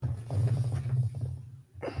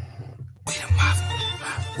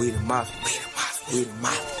We the mafia. We the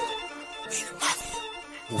mafia.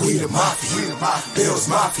 We the mafia. We the mafia. Bills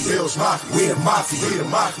mafia. Bills mafia. We the mafia. We the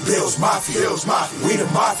mafia. Bills mafia. Bills mafia. We the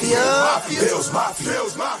mafia. Bills mafia.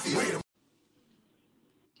 Bills mafia.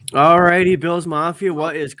 Alrighty, Bills Mafia,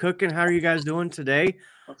 what is cooking? How are you guys doing today?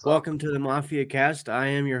 Welcome to the Mafia Cast. I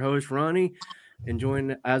am your host, Ronnie, and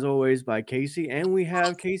joined as always by Casey, and we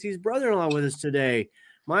have Casey's brother-in-law with us today.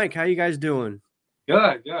 Mike, how you guys doing?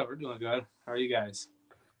 Good. We're doing good. How are you guys?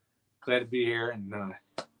 Glad to be here and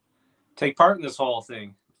take part in this whole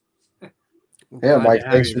thing. Yeah, Mike,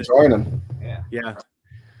 thanks for joining. Yeah.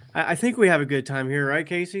 I think we have a good time here, right,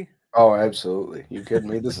 Casey? Oh, absolutely. You kidding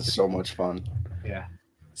me? This is so much fun. Yeah.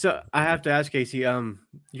 So I have to ask Casey,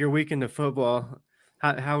 your weekend of football,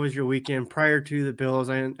 how was your weekend prior to the Bills?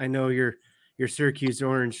 I know your Syracuse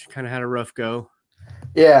Orange kind of had a rough go.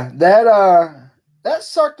 Yeah, that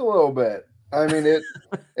sucked a little bit. I mean,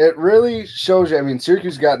 it really shows you. I mean,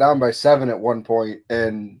 Syracuse got down by 7 at one point,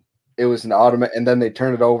 and it was an automatic, and then they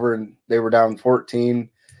turned it over, and they were down 14.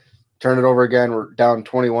 Turn it over again, we're down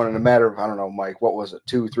 21 in a matter of, I don't know, Mike, what was it,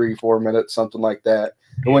 2, 3, 4 minutes, something like that.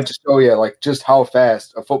 It went to show you, like, just how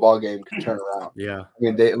fast a football game can turn around. Yeah. I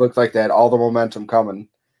mean, it looked like they had all the momentum coming,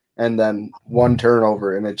 and then one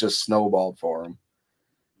turnover, and it just snowballed for them.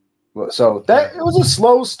 So it was a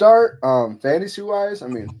slow start, fantasy-wise. I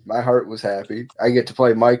mean, my heart was happy. I get to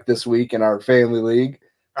play Mike this week in our family league.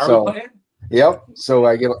 Are we playing? Yep. So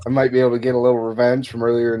I might be able to get a little revenge from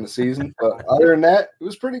earlier in the season. But other than that, it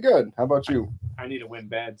was pretty good. How about you? I need to win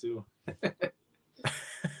bad too.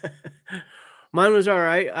 Mine was all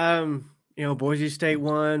right. Boise State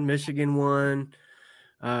won, Michigan won.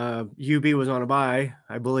 UB was on a bye,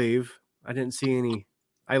 I believe. I didn't see any.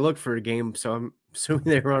 I looked for a game, so I'm assuming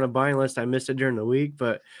they were on a bye unless I missed it during the week.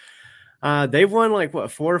 But they've won 4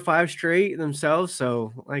 or 5 straight themselves.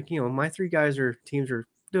 So my 3 teams are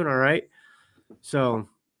doing all right. So,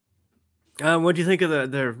 what do you think of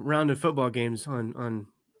the round of football games on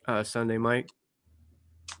Sunday, Mike?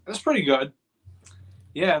 That's pretty good.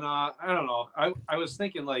 Yeah, no, I don't know. I was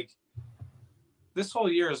thinking this whole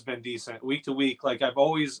year has been decent week to week.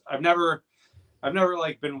 I've never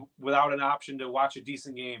been without an option to watch a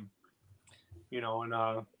decent game. And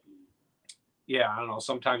I don't know.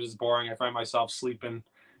 Sometimes it's boring. I find myself sleeping,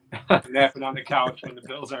 napping on the couch when the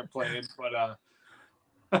Bills aren't playing. But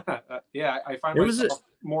I find myself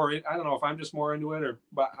more. I don't know if I'm just more into it,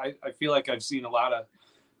 but I feel like I've seen a lot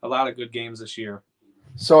of good games this year.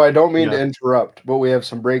 So I don't mean to interrupt, but we have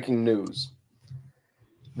some breaking news.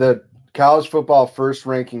 The college football first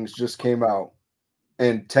rankings just came out,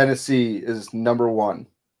 and Tennessee is number 1,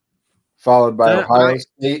 followed by Ohio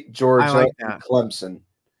State, Georgia, and Clemson.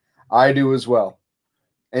 I do as well.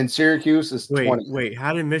 And Syracuse is 20. Wait,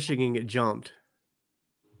 how did Michigan get jumped?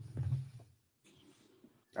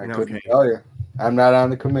 I couldn't tell you. I'm not on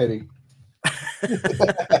the committee.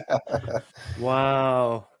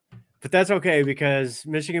 Wow. But that's okay because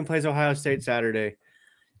Michigan plays Ohio State Saturday.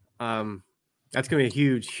 That's going to be a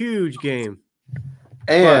huge, huge game.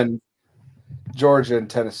 And Georgia and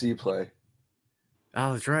Tennessee play.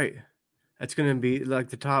 Oh, that's right. That's going to be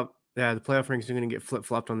the top. Yeah, the playoff rankings are going to get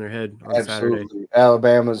flip-flopped on their head on Saturday.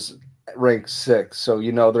 Alabama's ranked 6, so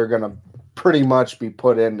they're going to pretty much be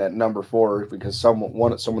put in at number 4 because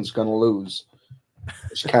someone's going to lose.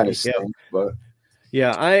 Which kind of stinks, but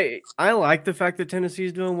yeah, I like the fact that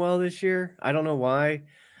Tennessee's doing well this year. I don't know why.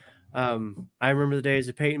 I remember the days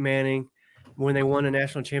of Peyton Manning when they won a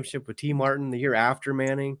national championship with T. Martin the year after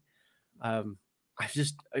Manning. I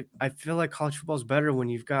feel like college football is better when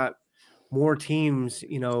you've got more teams,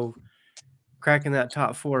 cracking that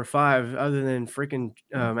top 4 or 5 other than freaking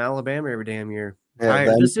Alabama every damn year.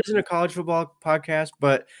 Yeah, this isn't a college football podcast,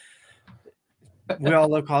 but we all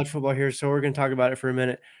love college football here, so we're going to talk about it for a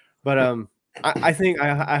minute. But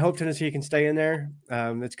I hope Tennessee can stay in there.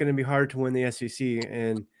 It's going to be hard to win the SEC,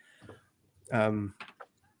 and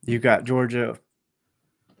you've got Georgia,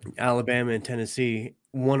 Alabama, and Tennessee.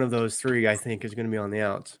 One of those 3, I think, is going to be on the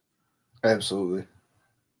outs. Absolutely.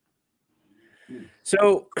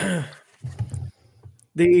 So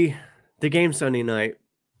the game Sunday night,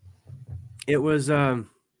 it was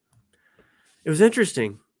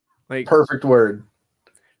interesting. Perfect word.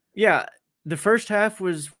 Yeah, the first half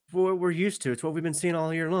was what we're used to. It's what we've been seeing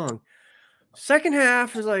all year long. Second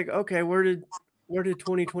half is okay, where did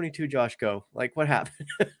 2022 Josh go? What happened?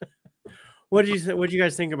 What did you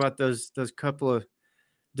guys think about those couple of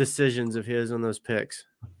decisions of his on those picks?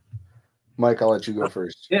 Mike, I'll let you go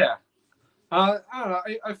first. Yeah. I don't know.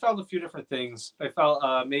 I felt a few different things. I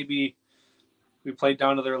felt maybe we played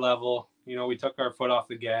down to their level. We took our foot off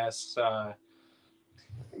the gas.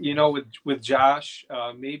 with Josh,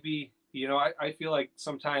 maybe I feel like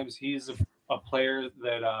sometimes he's a player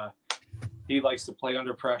that he likes to play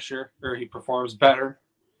under pressure, or he performs better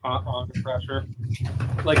under pressure,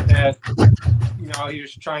 like that. He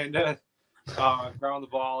was trying to ground the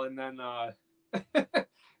ball, and then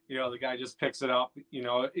the guy just picks it up.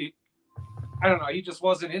 I don't know. He just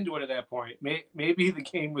wasn't into it at that point. Maybe the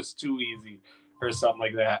game was too easy or something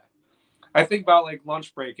like that. I think about like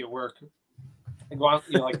lunch break at work. I go on,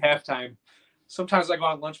 like halftime. Sometimes I go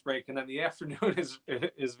on lunch break, and then the afternoon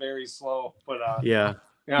is very slow. But Yeah.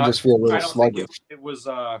 You just feel a little I don't think sluggish. it was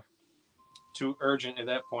too urgent at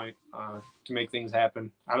that point to make things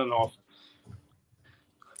happen. I don't know.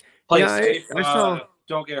 Play safe. I saw.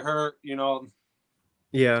 Don't get hurt.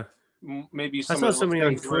 Yeah. Maybe I some saw of those somebody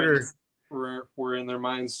on things Twitter. were in their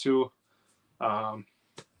minds too. But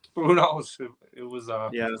who knows? It was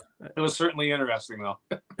it was certainly interesting though.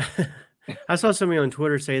 I saw somebody on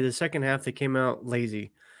Twitter say the second half they came out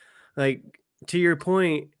lazy. Like, to your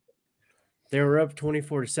point, they were up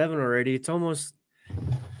 24-7 already. It's almost,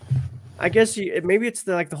 I guess maybe it's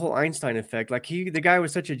the whole Einstein effect. Like the guy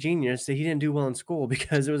was such a genius that he didn't do well in school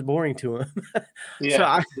because it was boring to him.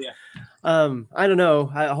 So I don't know.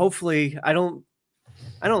 Hopefully I don't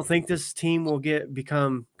think this team will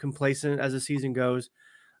become complacent as the season goes.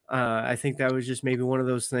 I think that was just maybe one of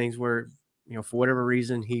those things where, for whatever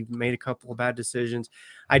reason, he made a couple of bad decisions.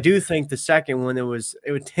 I do think the second one,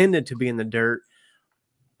 it tended to be in the dirt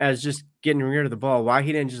as just getting rid of the ball. Why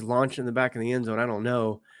he didn't just launch it in the back of the end zone, I don't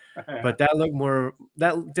know. But that looked more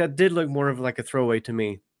that did look more of like a throwaway to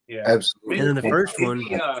me. Yeah, absolutely. And then the first one,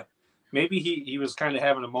 maybe he was kind of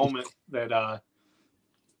having a moment that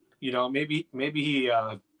maybe he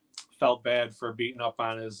felt bad for beating up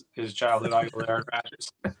on his childhood idol, Aaron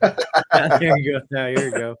Rodgers. There you go. Now here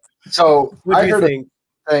you go. So What do you think?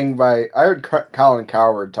 I heard Colin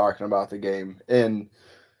Cowherd talking about the game, and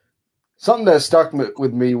something that stuck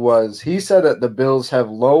with me was he said that the Bills have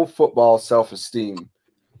low football self-esteem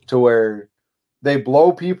to where they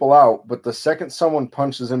blow people out, but the second someone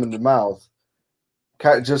punches them in the mouth,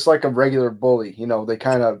 just like a regular bully, they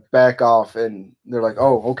kind of back off and they're like,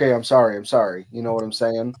 oh, okay, I'm sorry. You know what I'm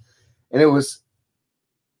saying? And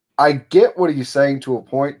I get what he's saying to a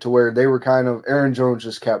point to where they were kind of, Aaron Jones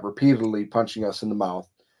just kept repeatedly punching us in the mouth.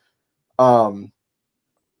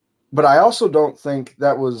 But I also don't think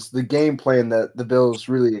that was the game plan that the Bills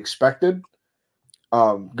really expected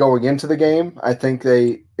going into the game. I think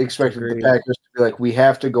they expected the Packers to be like, we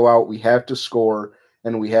have to go out, we have to score,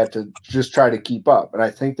 and we have to just try to keep up. And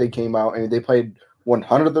I think they came out and they played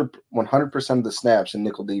 100% of the snaps in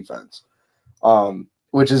nickel defense,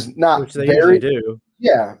 which is not which they usually do.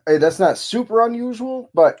 Yeah, that's not super unusual,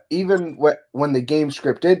 but even when the game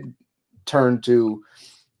script did turn to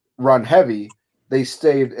run heavy, they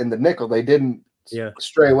stayed in the nickel. They didn't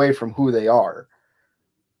stray away from who they are.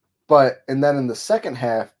 And then in the second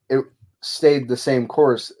half, it stayed the same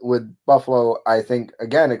course with Buffalo, I think,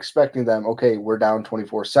 again, expecting them, okay, we're down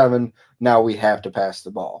 24-7. Now we have to pass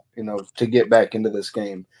the ball, to get back into this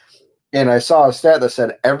game. And I saw a stat that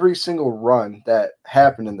said every single run that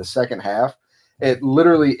happened in the second half, it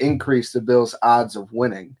literally increased the Bills' odds of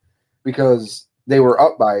winning because they were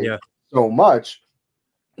up by so much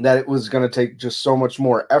that it was going to take just so much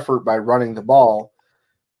more effort by running the ball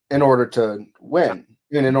in order to win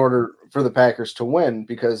and in order for the Packers to win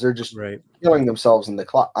because they're just killing themselves on the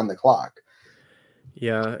clock.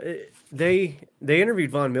 Yeah, they interviewed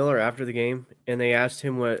Von Miller after the game and they asked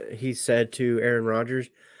him what he said to Aaron Rodgers.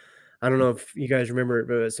 I don't know if you guys remember it,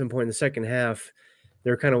 but at some point in the second half, they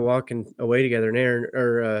were kind of walking away together,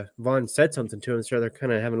 and Vaughn said something to him, so they're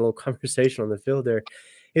kind of having a little conversation on the field there.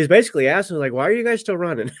 He was basically asking, like, "Why are you guys still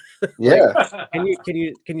running? Yeah, can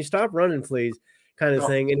you stop running, please?" kind of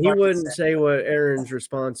thing. And he wouldn't say what Aaron's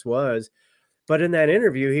response was, but in that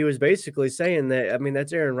interview, he was basically saying that, I mean,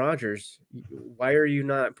 that's Aaron Rodgers. Why are you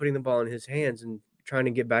not putting the ball in his hands and trying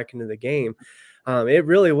to get back into the game? It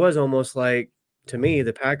really was almost like, to me,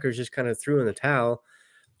 the Packers just kind of threw in the towel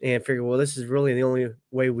and figured, well, this is really the only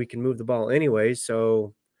way we can move the ball anyway.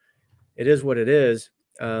 So it is what it is.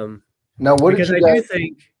 Now, what did you I do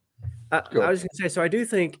think I was going to say, so I do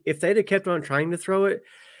think if they'd have kept on trying to throw it,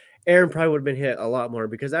 Aaron probably would have been hit a lot more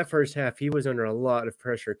because that first half, he was under a lot of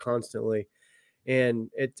pressure constantly. And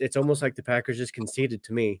it's almost like the Packers just conceded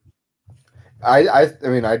to me. I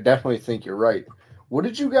mean, I definitely think you're right. What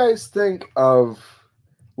did you guys think of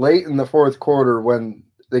late in the fourth quarter when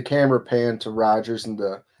the camera panned to Rodgers and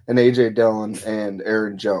A.J. Dillon and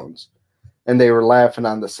Aaron Jones, and they were laughing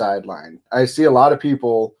on the sideline? I see a lot of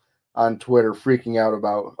people on Twitter freaking out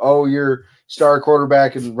about, oh, you're star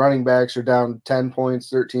quarterback and running backs are down 10 points,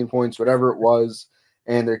 13 points, whatever it was,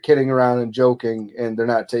 and they're kidding around and joking, and they're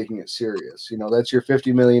not taking it serious. You know, that's your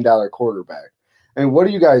 $50 million quarterback. I mean, what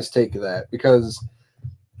do you guys take of that? Because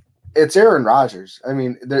it's Aaron Rodgers. I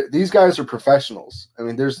mean, these guys are professionals. I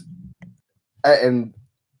mean, and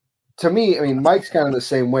to me, I mean, Mike's kind of the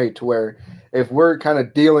same way, to where if we're kind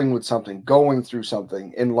of dealing with something, going through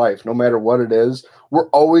something in life, no matter what it is, we're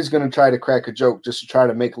always going to try to crack a joke just to try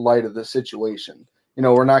to make light of the situation. You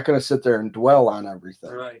know, we're not going to sit there and dwell on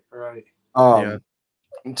everything. Right. Yeah.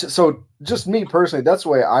 So just me personally, that's the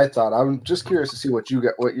way I thought. I'm just curious to see what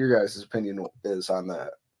your guys' opinion is on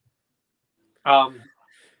that. I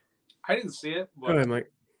didn't see it. But, Go ahead,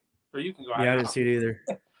 Mike. Or you can go. Yeah, I didn't see it either.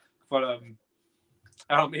 But I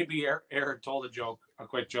don't know, maybe Eric told a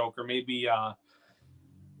quick joke, or maybe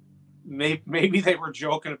they were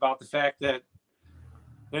joking about the fact that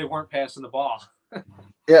they weren't passing the ball.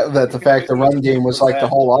 Yeah, that the fact the run game was like the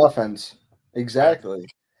whole offense. Exactly.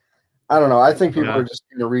 I don't know. I think people are just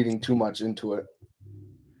kind of reading too much into it.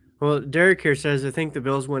 Well, Derek here says, I think the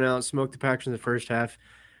Bills went out, smoked the Packers in the first half,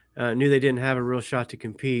 knew they didn't have a real shot to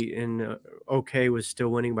compete, and OK was still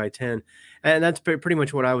winning by 10. And that's pretty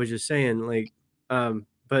much what I was just saying. Like,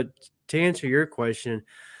 but to answer your question,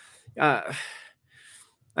 I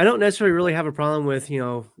don't necessarily really have a problem with,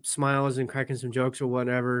 smiles and cracking some jokes or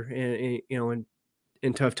whatever, and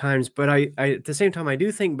in tough times. But I at the same time, I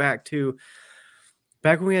do think back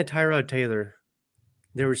when we had Tyrod Taylor.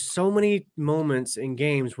 There were so many moments in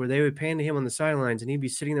games where they would pan to him on the sidelines and he'd be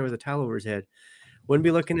sitting there with a towel over his head. Wouldn't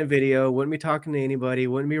be looking at video, wouldn't be talking to anybody,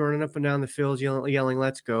 wouldn't be running up and down the field yelling,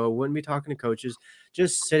 let's go, wouldn't be talking to coaches,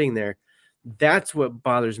 just sitting there. That's what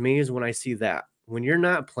bothers me, is when I see that. When you're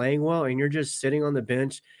not playing well and you're just sitting on the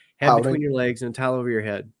bench, head between your legs and a towel over your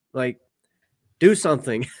head. Like, do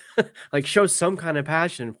something. Like, show some kind of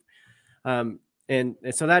passion. And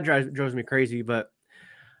so that drives me crazy. But,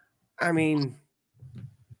 I mean,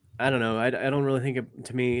 I don't know. I don't really think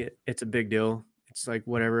to me it's a big deal. It's like,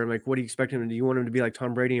 whatever. I'm like, what do you expect him to do? You want him to be like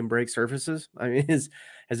Tom Brady and break surfaces? I mean, is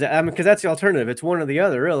that, I mean, because that's the alternative. It's one or the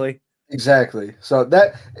other, really. Exactly.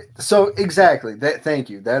 Exactly. Thank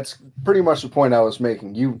you. That's pretty much the point I was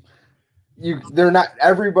making. They're not,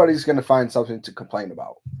 everybody's going to find something to complain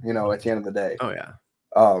about, at the end of the day. Oh yeah.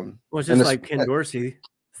 Well, it's just like Ken Dorsey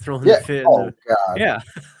throwing the fit. God. Yeah.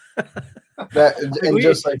 He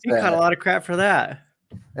caught a lot of crap for that.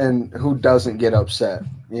 And who doesn't get upset?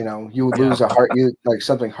 You would lose like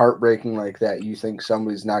something heartbreaking like that. You think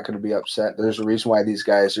somebody's not going to be upset. There's a reason why these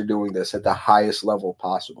guys are doing this at the highest level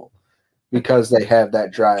possible, because they have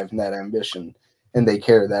that drive and that ambition, and they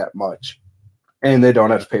care that much, and they don't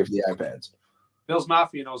have to pay for the iPads. Bills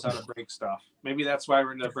Mafia knows how to break stuff. Maybe that's why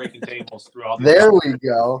we're into breaking tables through all. There we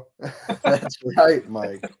go. That's right,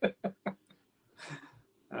 Mike.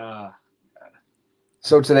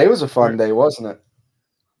 So today was a fun day, wasn't it?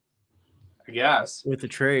 I guess. With the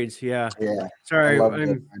trades, yeah. Yeah. Sorry,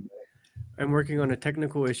 I'm working on a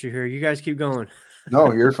technical issue here. You guys keep going.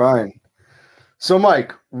 No, you're fine. So,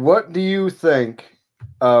 Mike, what do you think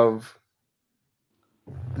of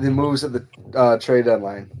the moves at the trade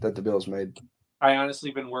deadline that the Bills made? I honestly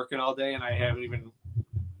been working all day, and I haven't even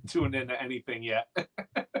tuned into anything yet.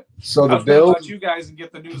 So the Bills, about you guys, and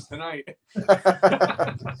get the news tonight.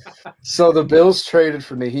 So the Bills traded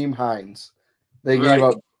for Naheem Hines. They gave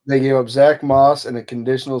up Zach Moss and a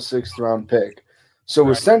conditional 6th-round pick. So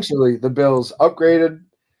essentially, the Bills upgraded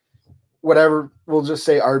whatever. We'll just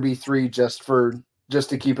say RB3 just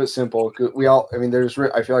to keep it simple.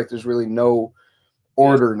 I feel like there's really no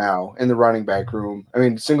order now in the running back room. I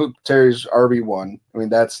mean, Singletary's RB1. I mean,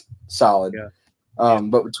 that's solid. Yeah.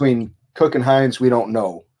 But between Cook and Hines, we don't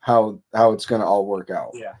know how it's going to all work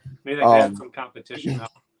out. Yeah, maybe they had some competition now.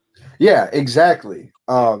 Yeah, exactly.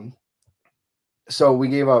 So we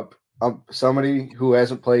gave up somebody who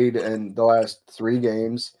hasn't played in the last 3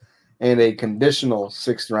 games and a conditional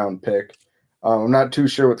 6th-round pick. I'm not too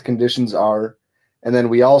sure what the conditions are. And then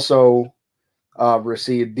we also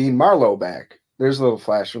received Dean Marlowe back. There's a little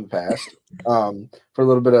flash from the past for a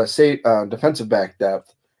little bit of defensive back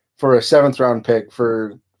depth for a 7th-round pick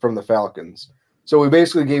from the Falcons. So we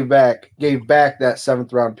basically gave back that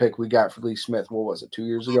 7th-round pick we got for Lee Smith. What was it, 2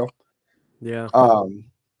 years ago? Yeah.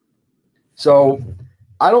 So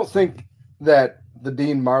I don't think that the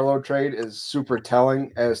Dean Marlowe trade is super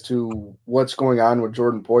telling as to what's going on with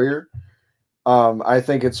Jordan Poyer. I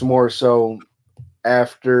think it's more so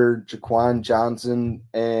after Jaquan Johnson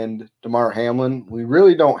and DeMar Hamlin, we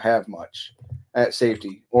really don't have much at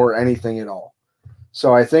safety or anything at all.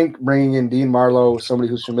 So I think bringing in Dean Marlowe, somebody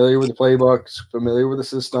who's familiar with the playbooks, familiar with the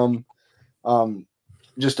system,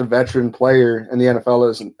 just a veteran player in the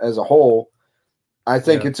NFL as a whole, I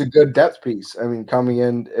think it's a good depth piece. I mean, coming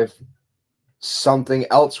in if something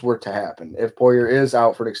else were to happen, if Poyer is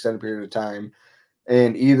out for an extended period of time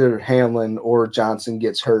and either Hamlin or Johnson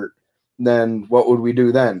gets hurt, then what would we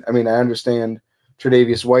do then? I mean, I understand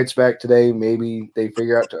Tre'Davious White's back today. Maybe they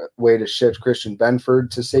figure out a way to shift Christian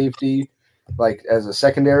Benford to safety, like as a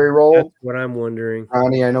secondary role. That's what I'm wondering.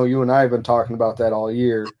 Ronnie, I know you and I have been talking about that all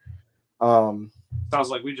year. Sounds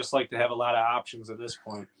like we just like to have a lot of options at this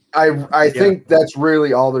point. I think that's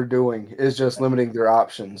really all they're doing is just limiting their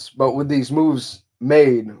options. But with these moves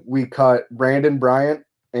made, we cut Brandon Bryant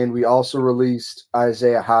and we also released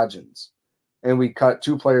Isaiah Hodgins. And we cut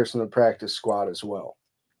 2 players from the practice squad as well.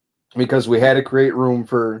 Because we had to create room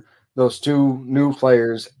for those 2 new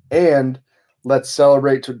players. And let's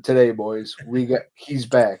celebrate today, boys. He's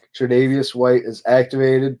back. Tre'Davious White is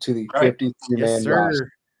activated to the 53-man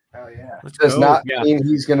roster. Oh yeah. Does not mean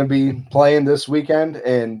he's going to be playing this weekend.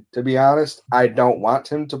 And to be honest, I don't want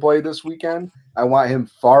him to play this weekend. I want him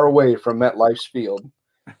far away from MetLife's field.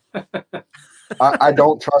 I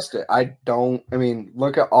don't trust it. I mean,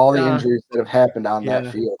 look at all the injuries that have happened on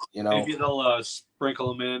that field. You know, maybe they'll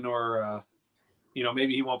sprinkle him in, or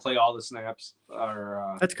maybe he won't play all the snaps.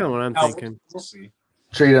 Or that's kind of what I'm thinking. We'll see.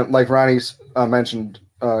 Treat him like Ronnie's mentioned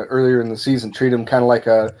earlier in the season. Treat him kind of like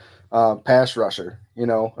a pass rusher.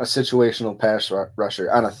 A situational pass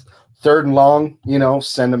rusher on a 3rd and long.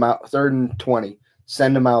 Send him out 3rd and 20.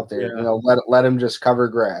 Send him out there. Yeah. Let him just cover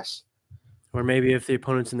grass. Or maybe if the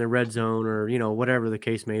opponent's in the red zone, or whatever the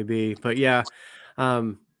case may be. But yeah,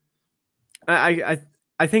 I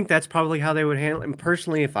think that's probably how they would handle it. And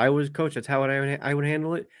personally, if I was coach, that's how I would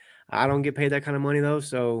handle it. I don't get paid that kind of money though,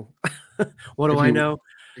 so what do I know?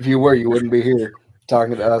 If you were, you wouldn't be here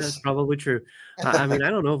talking to us. That's probably true. I mean, I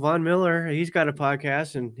don't know. Von Miller, he's got a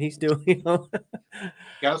podcast and he's doing,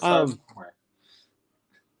 Gotta start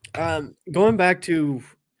somewhere. Going back to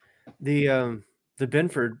the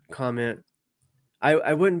Benford comment,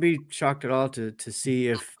 I wouldn't be shocked at all to see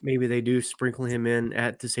if maybe they do sprinkle him in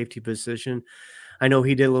at the safety position. I know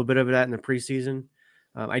he did a little bit of that in the preseason.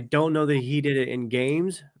 I don't know that he did it in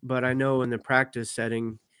games, but I know in the practice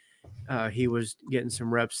setting, he was getting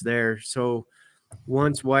some reps there. So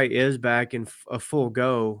once White is back in a full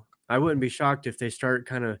go, I wouldn't be shocked if they start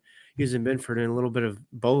kind of using Benford in a little bit of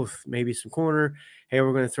both, maybe some corner. Hey,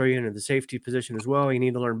 we're going to throw you into the safety position as well. You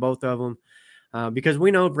need to learn both of them. Because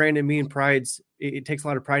we know Brandon Bean it takes a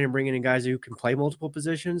lot of pride in bringing in guys who can play multiple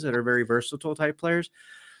positions that are very versatile type players.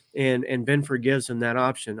 And Benford gives him that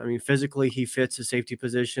option. I mean, physically he fits a safety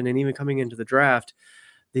position, and even coming into the draft,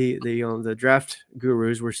 the draft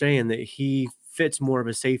gurus were saying that he fits more of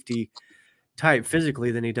a safety type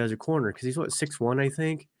physically than he does a corner, because he's 6'1", I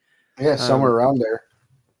think. Yeah, somewhere around there.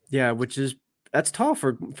 Yeah, that's tall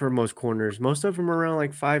for most corners. Most of them are around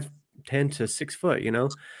like 5'10" to 6 foot.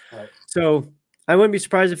 Right. So I wouldn't be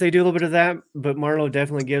surprised if they do a little bit of that, but Marlowe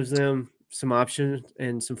definitely gives them some options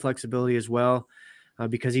and some flexibility as well,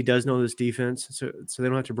 because he does know this defense. So they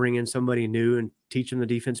don't have to bring in somebody new and teach them the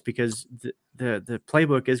defense, because the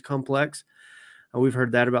playbook is complex. We've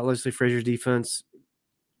heard that about Leslie Frazier's defense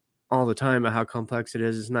all the time, about how complex it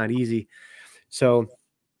is. It's not easy. So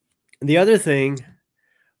the other thing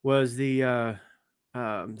was the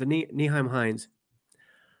Nyheim Hines.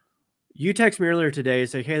 You text me earlier today and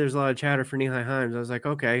say, hey, there's a lot of chatter for Nyheim Hines. I was like,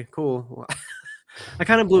 okay, cool. Well, I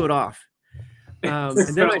kind of blew it off. And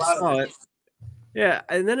then I saw it. Yeah,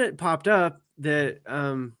 and then it popped up that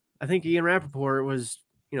I think Ian Rappaport was,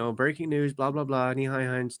 breaking news, blah, blah, blah, Nyheim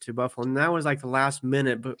Hines to Buffalo. And that was like the last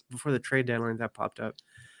minute but before the trade deadline that popped up.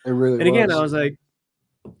 It really was. And again, I was like,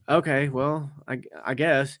 okay, well, I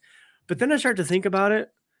guess. But then I started to think about it.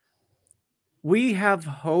 We have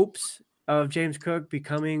hopes of James Cook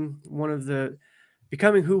becoming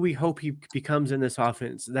who we hope he becomes in this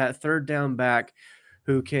offense, that 3rd down back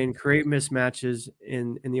who can create mismatches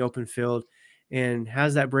in the open field and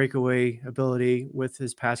has that breakaway ability with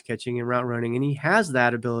his pass catching and route running. And he has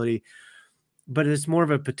that ability, but it's more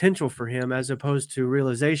of a potential for him as opposed to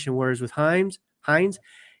realization. Whereas with Hines,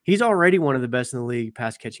 he's already one of the best in the league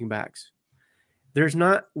pass catching backs. There's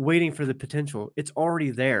not waiting for the potential. It's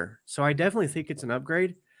already there. So I definitely think it's an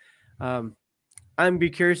upgrade. I'm be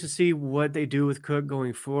curious to see what they do with Cook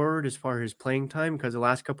going forward as far as his playing time, because the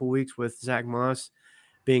last couple of weeks with Zach Moss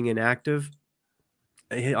being inactive,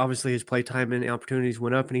 obviously his play time and opportunities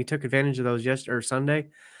went up, and he took advantage of those Sunday.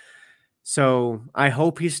 So I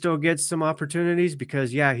hope he still gets some opportunities, because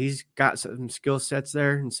he's got some skill sets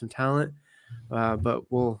there and some talent,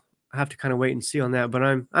 but we'll have to kind of wait and see on that. But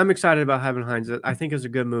I'm excited about having Hines. I think it's a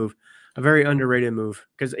good move. a very underrated move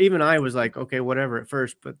because even I was like, okay, whatever at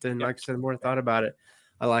first, but then like I said, the more I thought about it,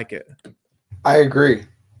 I like it. I agree.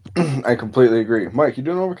 I completely agree. Mike, you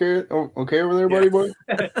doing okay over there, buddy boy?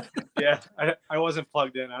 Yeah, I wasn't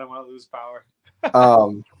plugged in. I don't want to lose power.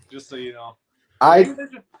 Just so you know.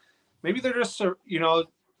 Maybe they're just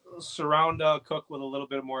surround Cook with a little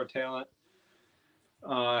bit more talent.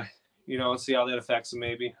 See how that affects him.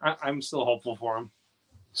 Maybe I'm still hopeful for him.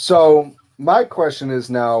 So my question is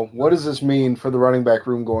now, what does this mean for the running back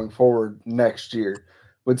room going forward next year?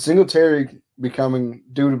 With Singletary becoming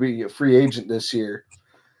due to be a free agent this year,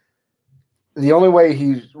 the only way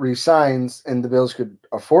he resigns and the Bills could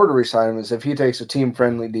afford to resign him is if he takes a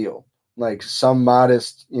team-friendly deal, like some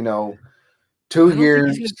modest, 2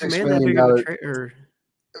 years, $6 million.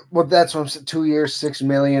 Well, that's what I'm saying. 2 years, $6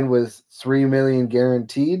 million with $3 million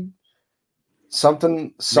guaranteed.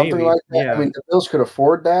 Something Maybe, like that. yeah. I mean, the Bills could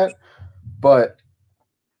afford that, but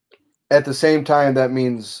at the same time, that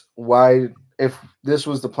means why, if this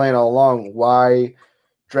was the plan all along, why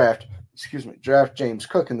draft James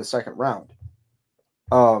Cook in the second round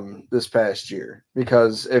this past year?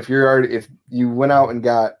 Because if you went out and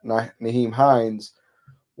got Nyheim Hines,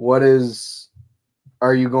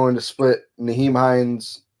 are you going to split Nyheim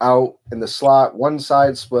Hines out in the slot one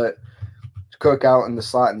side, split Cook out in the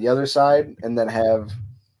slot and the other side, and then have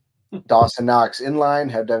Dawson Knox in line,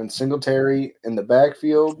 have Devin Singletary in the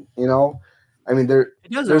backfield? I mean, it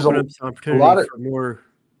does there's open up some opportunity lot of for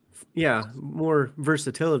more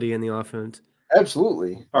versatility in the offense.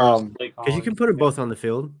 Absolutely, because you can put them both on the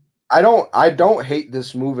field. I don't hate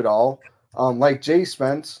this move at all. Like Jay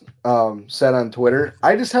Spence said on Twitter,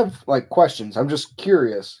 I just have like questions. I'm just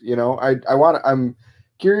curious, I'm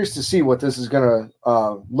curious to see what this is gonna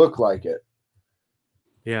look like.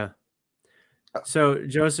 Yeah. So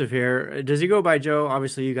Joseph here, does he go by Joe?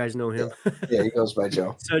 Obviously, you guys know him. Yeah, he goes by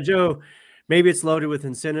Joe. So Joe, maybe it's loaded with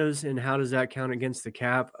incentives, and how does that count against the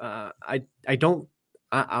cap? I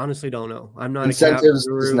honestly don't know. I'm not incentives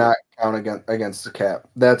a cap does not count against the cap.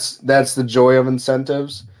 That's the joy of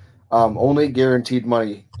incentives. Only guaranteed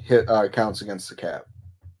money counts against the cap.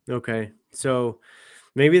 Okay, so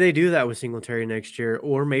maybe they do that with Singletary next year,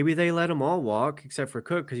 or maybe they let them all walk except for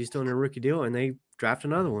Cook because he's still in a rookie deal, and they draft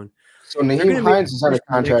another one. So Nyheim Hines is on a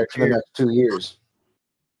contract for the next 2 years.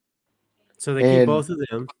 So they keep both of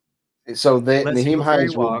them. So Nyheim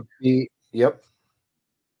Hines will be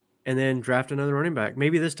and then draft another running back.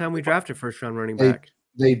 Maybe this time we draft a first-round running back.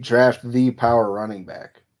 They draft the power running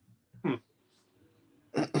back.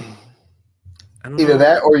 Either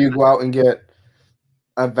that, or you go out and get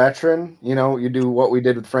a veteran. You do what we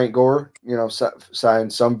did with Frank Gore. Sign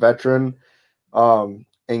some veteran, and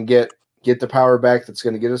get the power back that's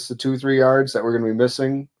going to get us the 2-3 yards that we're going to be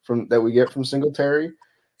missing that we get from Singletary.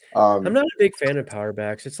 I'm not a big fan of power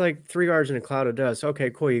backs. It's like 3 yards in a cloud of dust.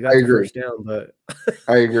 Okay, cool. You got the first down, but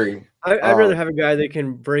I agree. I'd rather have a guy that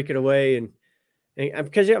can break it away and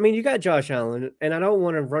because you got Josh Allen, and I don't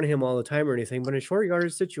want to run him all the time or anything, but in short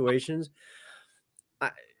yardage situations,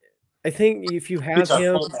 I think if you have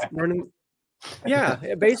him running,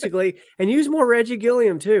 basically, and use more Reggie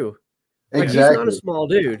Gilliam too. Like, exactly. He's not a small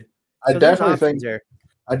dude. So I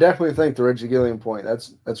definitely think the Reggie Gilliam point.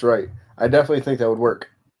 That's right. I definitely think that would work.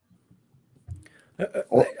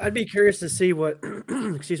 I'd be curious to see what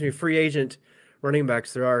free agent running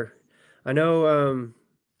backs there are. I know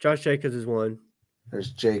Josh Jacobs is one.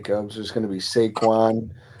 There's Jacobs. There's going to be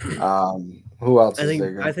Saquon. Who else is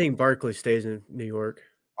there? I think Barkley stays in New York.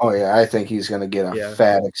 Oh yeah, I think he's going to get a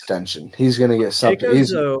fat extension. He's going to get something.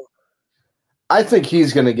 I think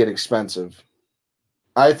he's going to get expensive.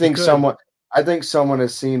 I think someone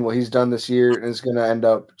has seen what he's done this year and is going to end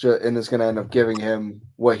up giving him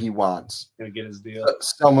what he wants. Going to get his deal.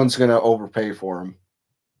 Someone's going to overpay for him.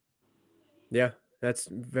 Yeah, that's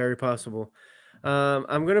very possible.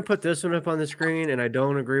 I'm going to put this one up on the screen, and I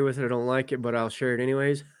don't agree with it. I don't like it, but I'll share it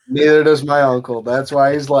anyways. Neither does my uncle. That's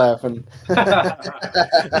why he's laughing. In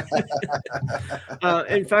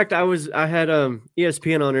fact, I had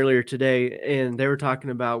ESPN on earlier today, and they were talking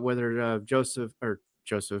about whether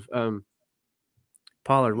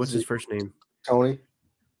Pollard, what's his first name? Tony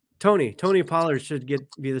Pollard should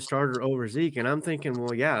be the starter over Zeke. And I'm thinking,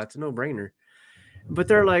 well, yeah, it's a no-brainer. But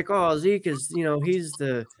they're like, oh, Zeke is, he's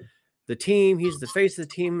the team, he's the face of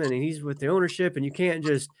the team, and he's with the ownership, and you can't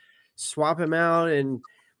just swap him out and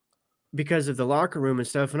because of the locker room and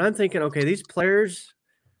stuff. And I'm thinking, okay, these players,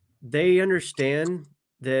 they understand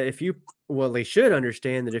that they should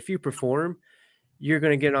understand that if you perform, you're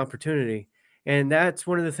going to get an opportunity. And that's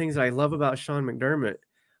one of the things I love about Sean McDermott.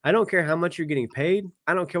 I don't care how much you're getting paid.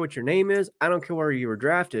 I don't care what your name is. I don't care where you were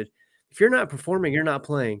drafted. If you're not performing, you're not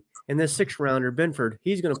playing. And this 6th rounder, Benford,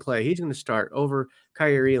 he's going to play. He's going to start over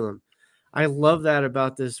Kyrie Elam. I love that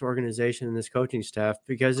about this organization and this coaching staff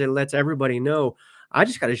because it lets everybody know I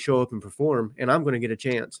just got to show up and perform, and I'm going to get a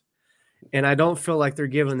chance. And I don't feel like they're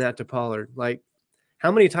giving that to Pollard. Like,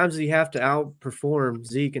 how many times does he have to outperform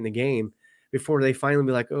Zeke in the game before they finally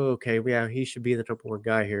be like, oh, okay, yeah, he should be the number one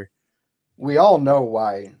guy here? We all know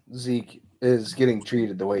why Zeke is getting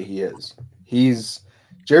treated the way he is. He's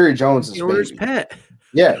Jerry Jones' The owner's baby. pet.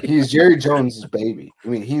 Yeah, he's Jerry Jones' baby. I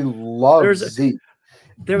mean, he loves Zeke.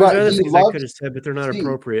 There was But other he things I loves could have said, but they're not Zeke.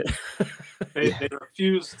 appropriate. They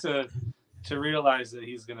refuse to realize that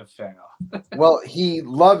he's going to fail. Well, he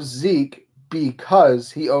loves Zeke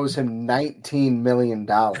because he owes him $19 million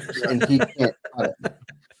and he can't cut it.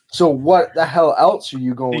 So what the hell else are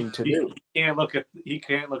you going to do? He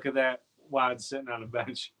can't look at that wad sitting on a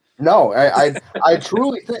bench. No, I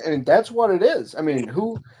truly think, and that's what it is. I mean,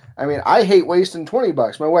 I hate wasting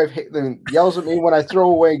 $20. My wife yells at me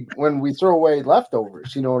when we throw away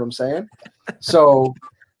leftovers. You know what I'm saying? So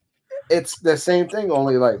it's the same thing,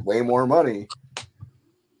 only like way more money.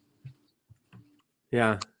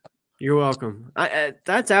 Yeah, you're welcome.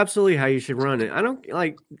 That's absolutely how you should run it. I don't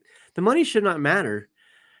like the money should not matter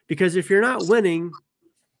because if you're not winning,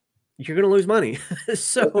 you're going to lose money.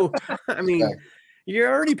 So, I mean,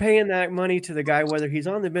 you're already paying that money to the guy, whether he's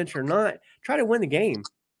on the bench or not. Try to win the game.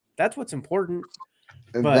 That's what's important.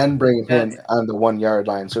 And then bring him on the 1 yard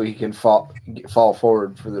line so he can fall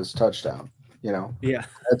forward for this touchdown. You know, yeah,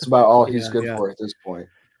 that's about all he's good for at this point.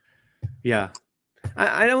 Yeah.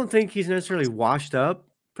 I don't think he's necessarily washed up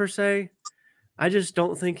per se. I just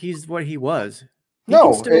don't think he's what he was. He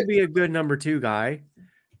can still be a good number 2 guy,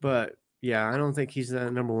 but yeah, I don't think he's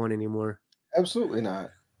the number 1 anymore. Absolutely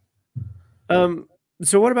not.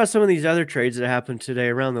 So what about some of these other trades that happened today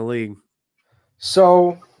around the league?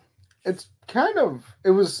 So it's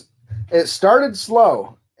it started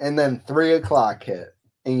slow and then 3 o'clock hit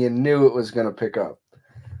and you knew it was going to pick up.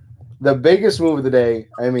 The biggest move of the day,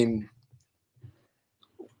 I mean,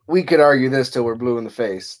 we could argue this till we're blue in the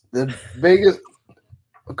face. The biggest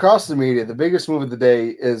across the media, the biggest move of the day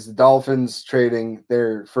is the Dolphins trading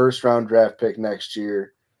their 1st round draft pick next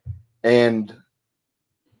year and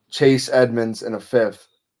Chase Edmonds in a 4th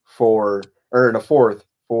for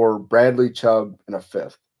Bradley Chubb in a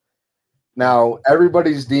 5th. Now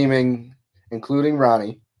everybody's deeming, including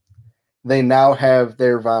Ronnie, they now have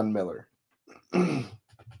their Von Miller.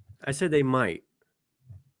 I said they might.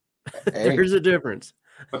 Hey. There's a difference.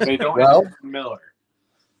 But they don't have Miller.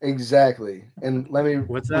 Exactly. And let me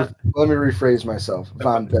rephrase myself.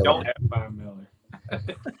 Von Miller. Don't have Von Miller.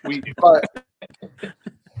 We do. But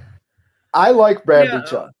I like Bradley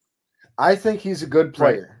Chubb. I think he's a good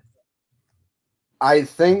player. Right. I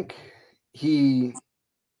think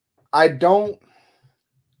I don't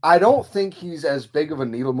think he's as big of a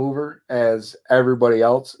needle mover as everybody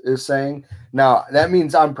else is saying. Now, that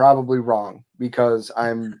means I'm probably wrong because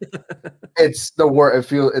it's the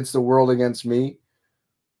world against me.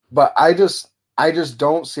 But I just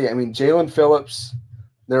don't see it. I mean, Jalen Phillips,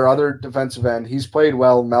 their other defensive end, he's played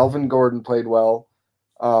well. Melvin Gordon played well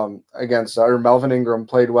against us, or Melvin Ingram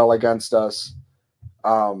played well against us.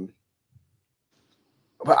 But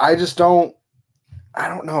I just don't. I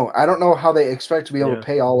don't know. I don't know how they expect to be able to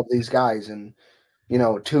pay all of these guys in,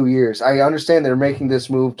 2 years. I understand they're making this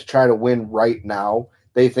move to try to win right now.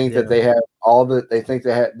 They think that they have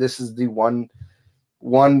this is the one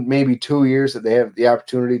maybe 2 years that they have the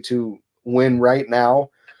opportunity to win right now.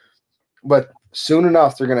 But soon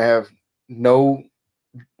enough, they're going to have no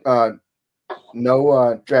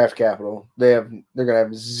draft capital. They're going to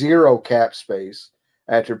have 0 cap space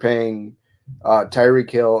after paying Tyreek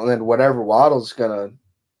Hill, and then whatever Waddle's gonna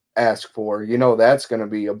ask for, that's gonna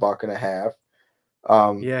be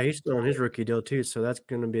 $1.50. Yeah, he's still on his rookie deal too, so that's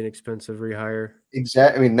gonna be an expensive rehire.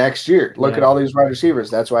 Exactly. I mean, next year, look at all these wide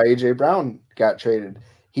receivers. That's why AJ Brown got traded.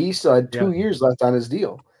 He still had 2 years left on his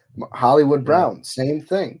deal. Hollywood Brown, same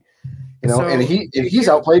thing. And he's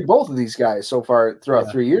outplayed both of these guys so far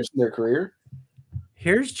throughout 3 years in their career.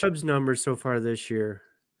 Here's Chubb's numbers so far this year.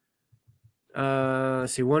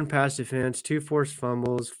 Let's see, 1 pass defense, 2 forced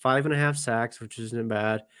fumbles, 5.5 sacks, which isn't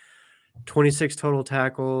bad. 26 total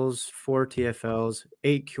tackles, 4 TFLs,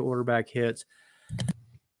 8 quarterback hits.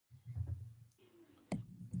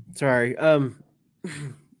 Sorry.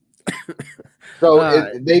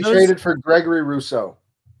 They traded for Gregory Rousseau.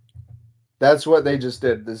 That's what they just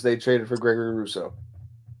did. Is they traded for Gregory Rousseau.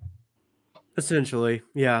 Essentially,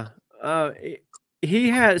 yeah.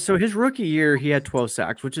 His rookie year, he had 12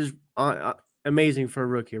 sacks, which is amazing for a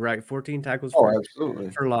rookie, right? 14 tackles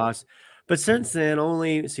for loss. But since then,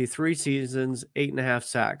 only 3 seasons, 8.5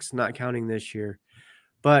 sacks, not counting this year.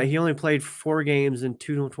 But he only played 4 games in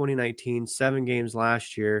 2019, 7 games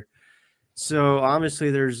last year. So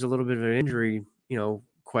obviously, there's a little bit of an injury,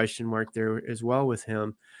 question mark there as well with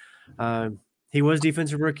him. He was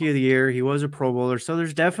Defensive Rookie of the Year. He was a Pro Bowler. So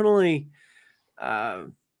there's definitely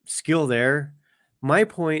skill there. My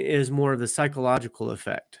point is more of the psychological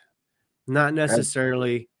effect, not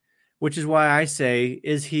necessarily, which is why I say,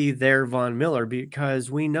 is he their Von Miller? Because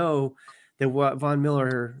we know that what Von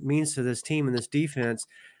Miller means to this team and this defense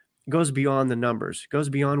goes beyond the numbers, goes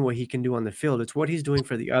beyond what he can do on the field. It's what he's doing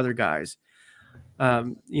for the other guys.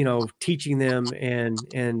 Teaching them and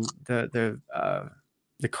the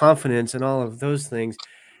confidence and all of those things.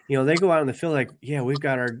 They go out in the field like, yeah, we've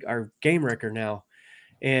got our game record now.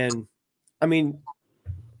 And I mean,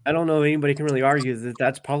 I don't know anybody can really argue that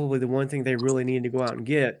that's probably the one thing they really need to go out and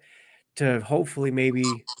get to hopefully maybe,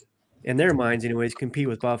 in their minds anyways, compete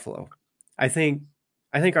with Buffalo. I think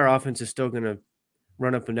our offense is still going to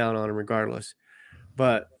run up and down on them regardless.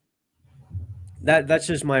 But that's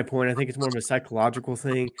just my point. I think it's more of a psychological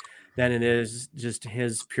thing than it is just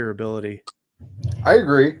his pure ability. I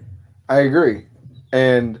agree.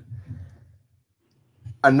 And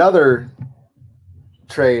another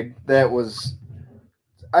trade that was,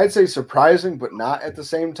 I'd say, surprising, but not at the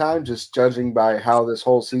same time, just judging by how this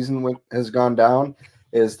whole season has gone down,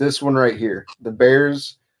 is this one right here. The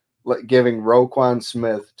Bears giving Roquan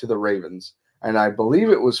Smith to the Ravens. And I believe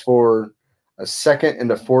it was for a 2nd and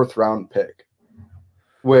a 4th round pick,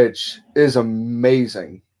 which is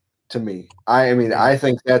amazing to me. I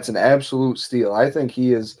think that's an absolute steal. I think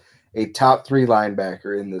he is a top 3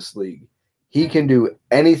 linebacker in this league. He can do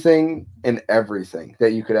anything and everything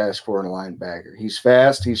that you could ask for in a linebacker. He's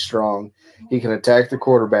fast. He's strong. He can attack the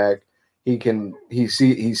quarterback. He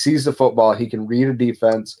sees the football. He can read a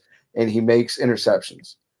defense, and he makes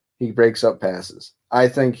interceptions. He breaks up passes. I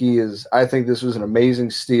think this was an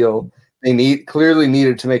amazing steal. They clearly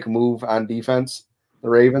needed to make a move on defense, the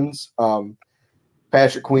Ravens.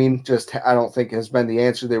 Patrick Queen I don't think has been the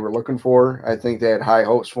answer they were looking for. I think they had high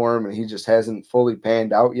hopes for him, and he just hasn't fully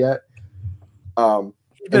panned out yet.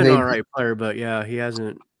 He's been an all right player, but yeah, he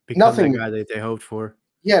hasn't become the guy that they hoped for.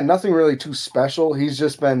 Yeah, nothing really too special. He's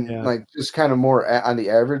just been just kind of more on the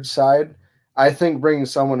average side. I think bringing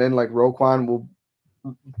someone in like Roquan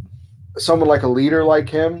someone like a leader like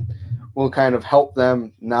him will kind of help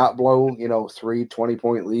them not blow, 3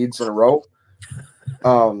 20-point leads in a row.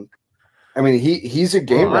 He's a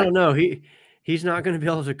game. I don't know. He's not going to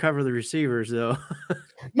be able to cover the receivers though.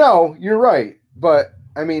 No, you're right. But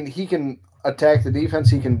he can attack the defense.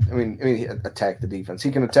 He can attack the defense.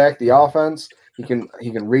 He can attack the offense. He can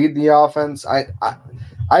read the offense.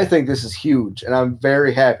 I think this is huge, and I'm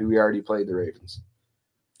very happy we already played the Ravens.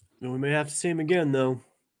 We may have to see him again though,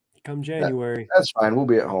 come January. That's fine. We'll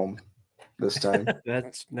be at home this time.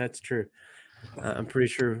 That's true. I'm pretty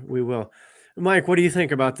sure we will. Mike, what do you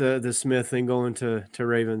think about the Smith thing going to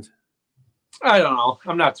Ravens? I don't know.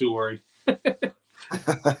 I'm not too worried.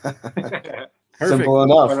 Simple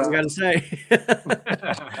enough. What I got to say.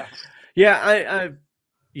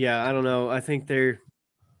 Yeah, I don't know. I think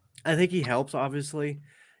he helps. Obviously,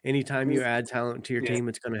 anytime you add talent to your team,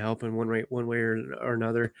 it's going to help in one way or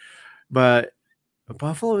another. But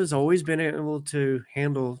Buffalo has always been able to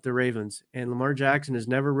handle the Ravens, and Lamar Jackson has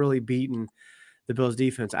never really beaten the Bills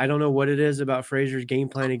defense. I don't know what it is about Frazier's game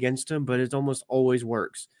plan against him, but it almost always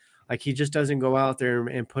works. Like he just doesn't go out there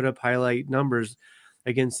and put up highlight numbers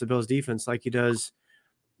against the Bills defense like he does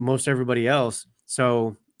most everybody else.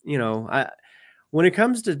 So, when it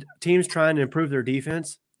comes to teams trying to improve their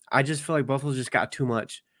defense, I just feel like Buffalo's just got too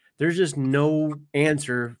much. There's just no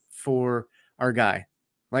answer for our guy.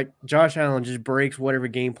 Like Josh Allen just breaks whatever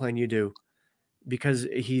game plan you do because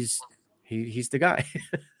he's the guy.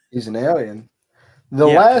 He's an alien. The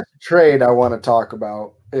last trade I want to talk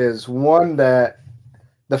about is one that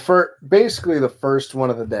basically the first one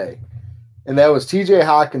of the day, and that was TJ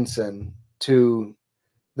Hawkinson to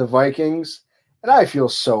the Vikings. And I feel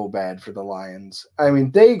so bad for the Lions.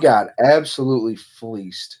 They got absolutely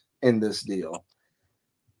fleeced in this deal.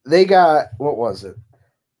 They got, what was it?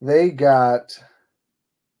 They got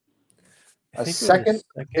a second.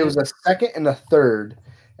 It was a 2nd and a 3rd,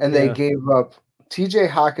 and they gave up TJ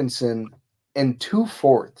Hawkinson and 2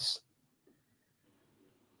 4ths.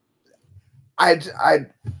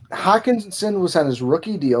 Hawkinson was on his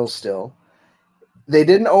rookie deal still. They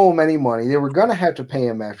didn't owe him any money. They were going to have to pay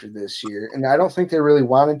him after this year, and I don't think they really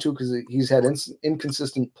wanted to because he's had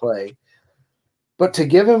inconsistent play. But to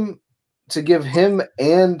give him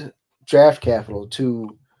and draft capital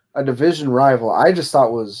to a division rival, I just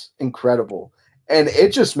thought was incredible. And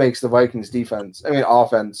it just makes the Vikings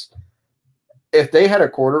offense. If they had a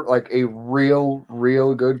a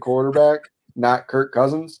real good quarterback, not Kirk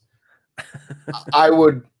Cousins, I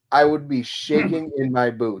would be shaking in my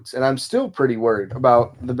boots. And I'm still pretty worried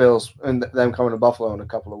about the Bills and them coming to Buffalo in a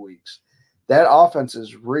couple of weeks. That offense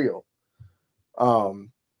is real. And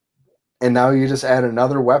now you just add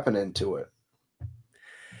another weapon into it.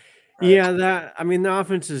 Yeah, their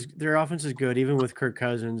offense is good even with Kirk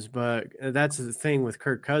Cousins, but that's the thing with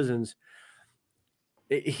Kirk Cousins.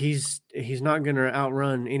 He's not going to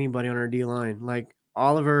outrun anybody on our D line. Like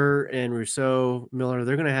Oliver and Rousseau, Miller,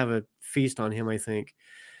 they're going to have a feast on him, I think.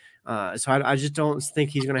 So I just don't think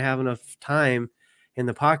he's going to have enough time in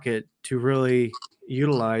the pocket to really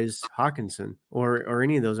utilize Hawkinson or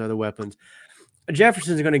any of those other weapons.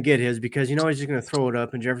 Jefferson's going to get his because he's just going to throw it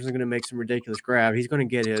up, and Jefferson's going to make some ridiculous grab. He's going to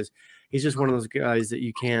get his. He's just one of those guys that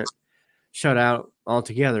you can't shut out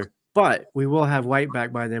altogether. But we will have White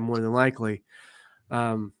back by then more than likely.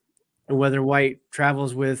 Whether White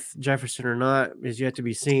travels with Jefferson or not is yet to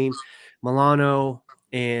be seen. Milano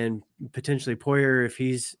and potentially Poyer, if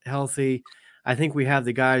he's healthy, I think we have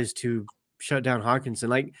the guys to shut down Hawkinson.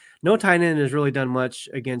 Like, no tight end has really done much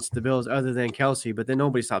against the Bills other than Kelsey, but then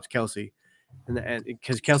nobody stops Kelsey. And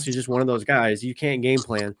because Kelsey's just one of those guys, you can't game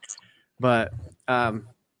plan. But, the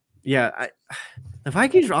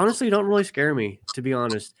Vikings honestly don't really scare me, to be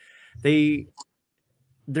honest.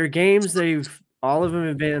 Their games, all of them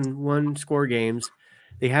have been one-score games.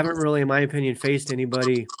 They haven't really, in my opinion, faced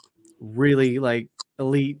anybody really like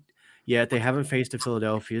elite yet. They haven't faced the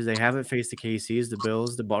Philadelphias. They haven't faced the KCs, the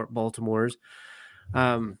Bills, the Baltimores.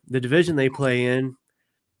 The division they play in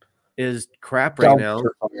is crap right now.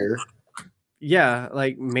 Yeah,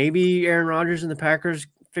 like maybe Aaron Rodgers and the Packers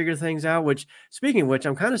figure things out, speaking of which,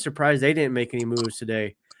 I'm kind of surprised they didn't make any moves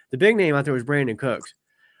today. The big name out there was Brandon Cooks.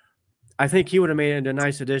 I think he would have made a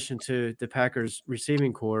nice addition to the Packers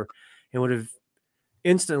receiving core and would have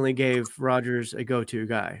instantly gave Rodgers a go-to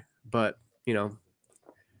guy. But,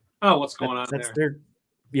 what's going on there?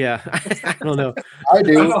 Yeah, I don't know. I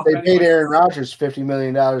do. They paid Aaron Rodgers $50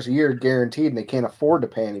 million a year guaranteed, and they can't afford to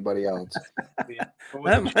pay anybody else. Yeah.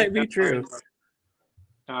 That might be true.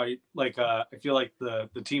 I feel like the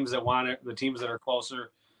teams that want it, the teams that are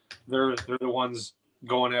closer, they're the ones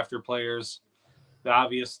going after players. The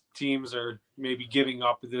obvious teams are maybe giving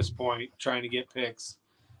up at this point, trying to get picks,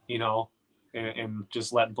 and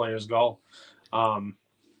just letting players go. But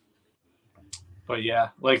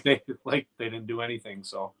yeah, they didn't do anything,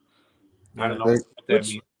 so I don't know what that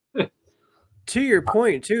means. To your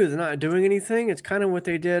point, too, they're not doing anything. It's kind of what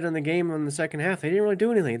they did in the game in the second half. They didn't really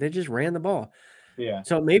do anything. They just ran the ball. Yeah.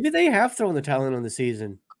 So maybe they have thrown the towel in on the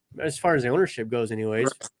season, as far as the ownership goes, anyways.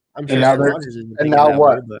 Right. I'm sure. And now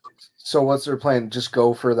what? So what's their plan? Just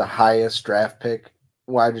go for the highest draft pick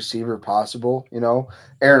wide receiver possible.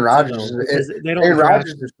 Aaron Rodgers. They don't draft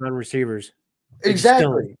run receivers.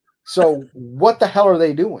 Exactly. So what the hell are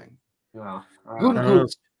they doing?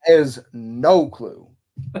 Gutekunst has no clue.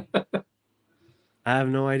 I have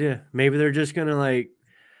no idea. Maybe they're just gonna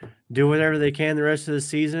do whatever they can the rest of the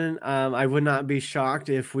season. I would not be shocked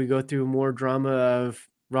if we go through more drama of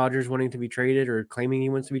Rodgers wanting to be traded or claiming he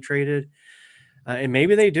wants to be traded. And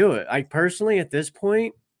maybe they do it. I personally, at this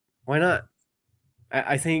point, why not?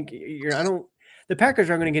 I think the Packers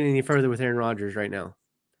aren't going to get any further with Aaron Rodgers right now.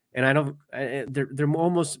 And they're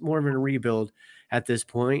almost more of a rebuild at this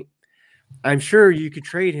point. I'm sure you could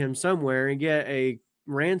trade him somewhere and get a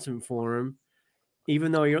ransom for him,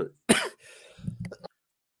 even though you're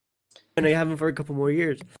and they have him for a couple more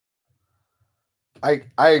years. I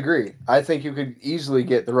agree. I think you could easily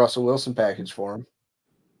get the Russell Wilson package for him.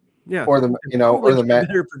 Yeah. Or the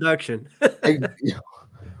better production.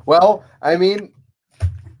 Well,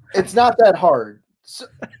 it's not that hard. So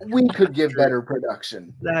we could give better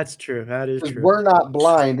production. That's true. That is true. We're not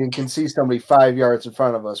blind and can see somebody 5 yards in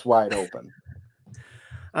front of us wide open.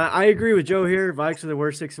 I agree with Joe here. Vikes are the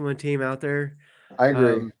worst 6-1 team out there. I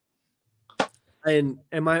agree. And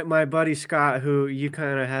my buddy Scott, who you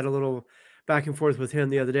kind of had a little back and forth with him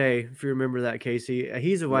the other day, if you remember that, Casey,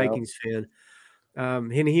 he's a Vikings fan.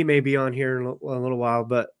 And he may be on here in a little while,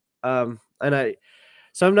 but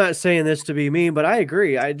so I'm not saying this to be mean, but I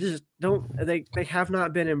agree. I just don't. They have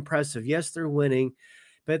not been impressive. Yes, they're winning,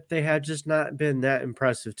 but they have just not been that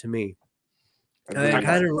impressive to me. I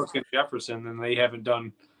kind of look at Jefferson, and they haven't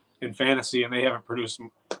done in fantasy, and they haven't produced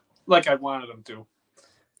like I wanted them to.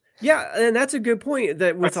 Yeah, and that's a good point.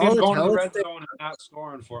 That with all the talent, red zone and not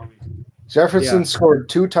scoring for me. Jefferson scored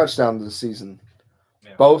 2 touchdowns this season,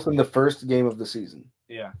 both in the first game of the season.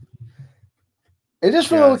 Yeah. And just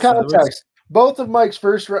for a little context, both of Mike's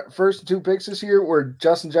first 2 picks this year were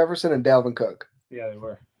Justin Jefferson and Dalvin Cook. Yeah, they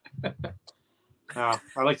were. I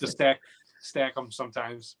like to stack them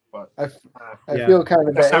sometimes, but I feel kind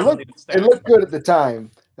of bad. It looked good at the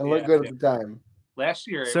time. Last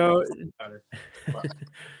year, so better.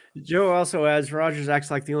 Joe also adds, Rodgers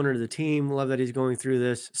acts like the owner of the team. Love that he's going through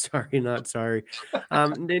this. Sorry, not sorry.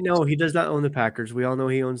 No, he does not own the Packers. We all know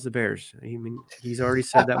he owns the Bears. He's already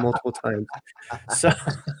said that multiple times. So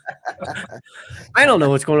I don't know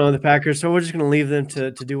what's going on with the Packers. So we're just going to leave them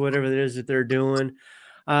to do whatever it is that they're doing.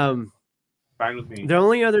 Fine with me. The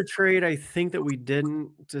only other trade I think that we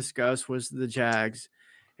didn't discuss was the Jags.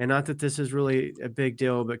 And not that this is really a big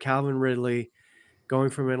deal, but Calvin Ridley going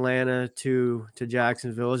from Atlanta to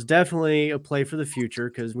Jacksonville is definitely a play for the future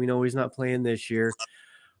because we know he's not playing this year.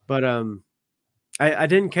 But I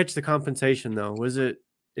didn't catch the compensation though. Did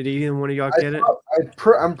either one of y'all get it?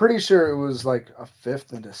 I'm pretty sure it was like a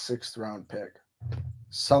 5th and a 6th round pick,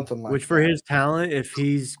 something like. Which for his talent, if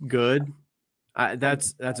he's good,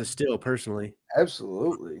 that's a steal personally.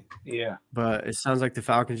 Absolutely. Yeah. But it sounds like the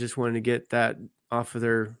Falcons just wanted to get that off of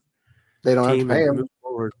their. They don't team have to pay and him. move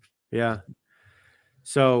forward. Yeah.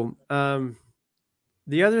 So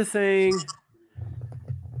the other thing,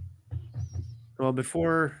 well,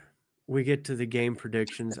 before we get to the game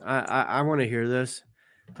predictions, I want to hear this.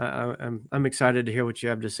 I'm excited to hear what you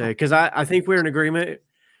have to say because I think we're in agreement,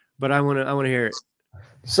 but I want to hear it.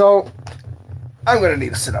 So I'm going to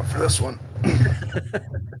need to sit up for this one.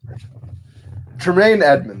 Tremaine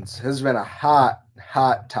Edmonds has been a hot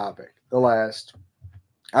topic the last,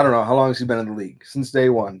 I don't know, how long has he been in the league? Since day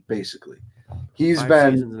one, basically. He's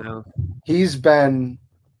been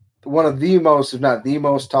one of the most, if not the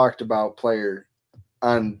most talked about player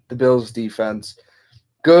on the Bills defense,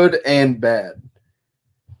 good and bad.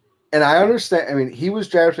 And I understand. I mean, he was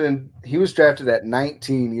drafted at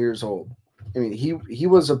 19 years old. I mean, he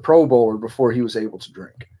was a Pro Bowler before he was able to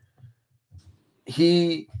drink.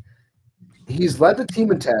 He's led the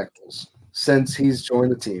team in tackles since he's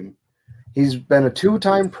joined the team. He's been a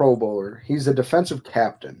 2-time Pro Bowler. He's a defensive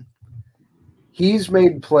captain. He's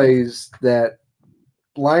made plays that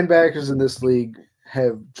linebackers in this league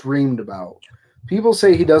have dreamed about. People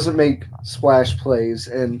say he doesn't make splash plays,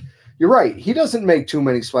 and you're right. He doesn't make too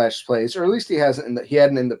many splash plays, or at least he hadn't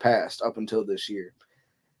in the past up until this year.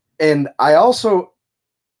 And I also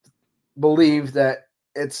believe that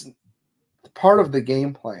it's part of the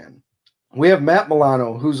game plan. We have Matt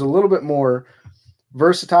Milano, who's a little bit more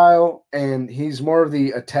versatile, and he's more of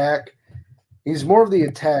the attack. He's more of the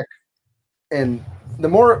attack, and the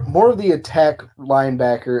more of the attack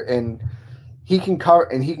linebacker, and he can cover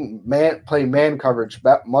and he can play man coverage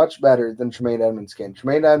much better than Tremaine Edmonds can.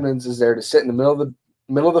 Tremaine Edmonds is there to sit in the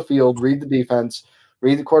middle of the field, read the defense,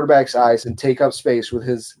 read the quarterback's eyes, and take up space with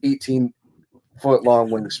his 18-foot-long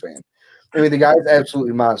wingspan. I mean, the guy's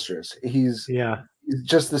absolutely monstrous. He's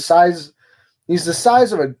just the size. He's the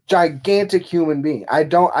size of a gigantic human being. I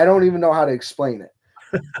don't even know how to explain it.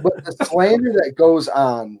 But the slander that goes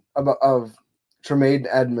on of Tremaine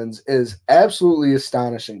Edmonds is absolutely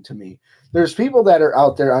astonishing to me. There's people that are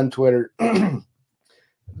out there on Twitter.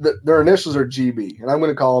 Their initials are GB, and I'm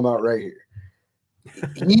going to call them out right here.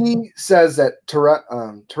 He says that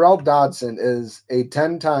Terrell Dodson is a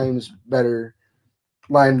 10 times better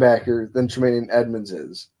linebacker than Tremaine Edmonds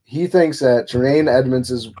is. He thinks that Tremaine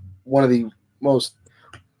Edmonds is one of the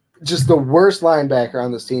the worst linebacker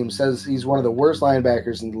on this team, says he's one of the worst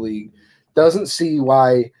linebackers in the league, doesn't see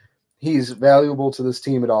why he's valuable to this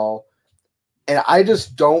team at all. And I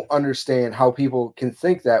just don't understand how people can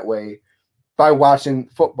think that way by watching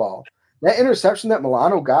football. That interception that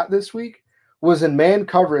Milano got this week was in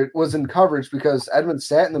coverage because Edmonds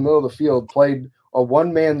sat in the middle of the field, played a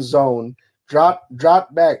one-man zone,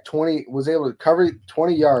 dropped back 20, was able to cover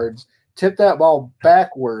 20 yards, tip that ball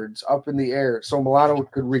backwards up in the air so Milano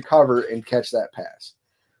could recover and catch that pass.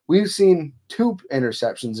 We've seen 2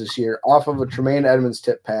 interceptions this year off of a Tremaine Edmonds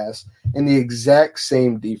tip pass in the exact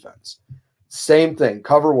same defense. Same thing,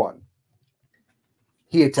 cover 1.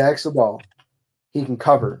 He attacks the ball. He can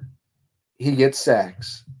cover. He gets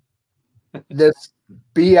sacks. This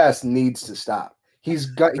BS needs to stop. He's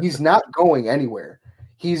not going anywhere.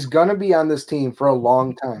 He's going to be on this team for a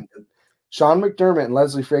long time. Sean McDermott and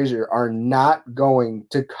Leslie Frazier are not going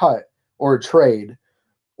to cut or trade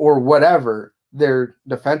or whatever their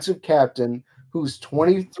defensive captain, who's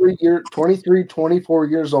 24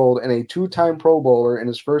 years old and a 2-time Pro Bowler in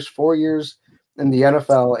his first 4 years in the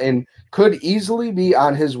NFL, and could easily be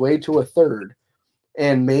on his way to a 3rd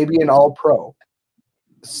and maybe an All-Pro.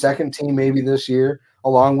 Second team maybe this year,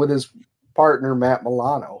 along with his partner Matt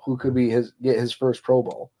Milano, who could get his first Pro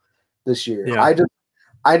Bowl this year. Yeah.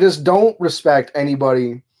 I just don't respect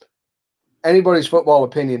anybody's football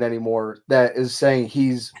opinion anymore that is saying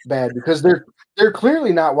he's bad, because they're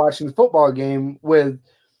clearly not watching the football game with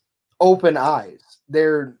open eyes.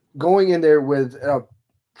 They're going in there with a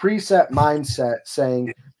preset mindset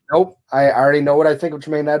saying, nope, I already know what I think of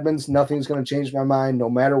Tremaine Edmonds. Nothing's going to change my mind. No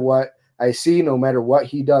matter what I see, no matter what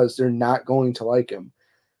he does, they're not going to like him.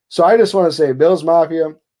 So I just want to say, Bills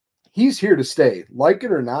Mafia, he's here to stay. Like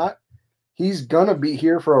it or not, he's going to be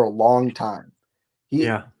here for a long time.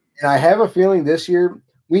 And I have a feeling this year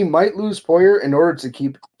we might lose Poyer in order to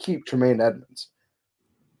keep Tremaine Edmonds.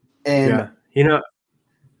 And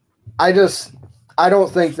I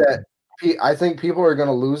don't think that. I think people are going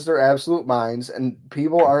to lose their absolute minds, and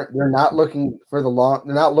they're not looking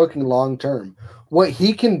long term. What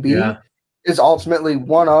he can be is ultimately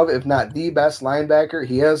one of, if not the best linebacker.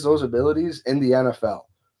 He has those abilities in the NFL.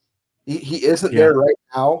 He isn't there right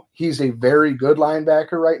now. He's a very good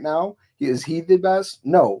linebacker right now. Is he the best?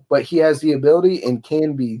 No, but he has the ability and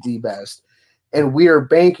can be the best. And we are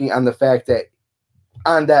banking on the fact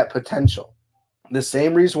on that potential. The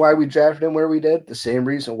same reason why we drafted him where we did, the same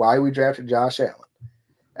reason why we drafted Josh Allen.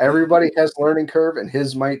 Everybody has a learning curve, and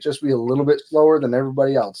his might just be a little bit slower than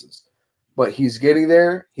everybody else's. But he's getting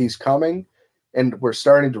there. He's coming, and we're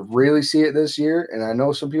starting to really see it this year. And I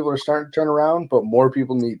know some people are starting to turn around, but more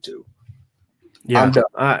people need to. Yeah,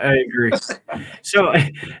 I agree. So,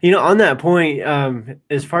 on that point,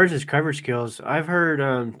 as far as his coverage skills, I've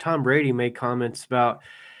heard Tom Brady make comments about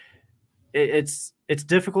it's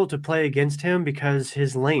difficult to play against him because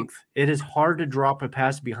his length. It is hard to drop a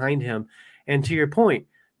pass behind him. And to your point,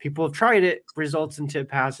 people have tried it, results in tip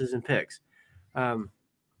passes and picks.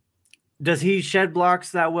 Does he shed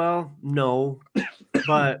blocks that well? No,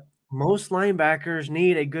 but most linebackers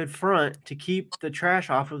need a good front to keep the trash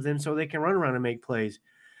off of them so they can run around and make plays.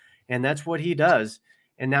 And that's what he does.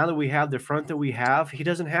 And now that we have the front that we have, he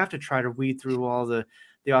doesn't have to try to weed through all the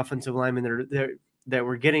offensive linemen that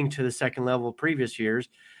were getting to the second level previous years.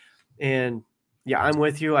 And I'm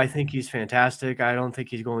with you. I think he's fantastic. I don't think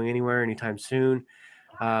he's going anywhere anytime soon.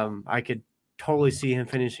 I could totally see him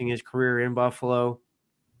finishing his career in Buffalo.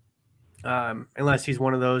 Unless he's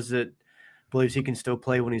one of those that believes he can still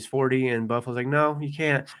play when he's 40, and Buffalo's like, no, you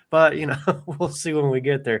can't. But, we'll see when we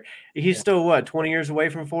get there. He's still, 20 years away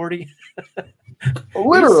from 40?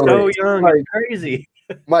 Literally. He's so young. Crazy.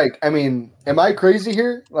 Mike, am I crazy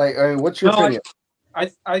here? What's your opinion?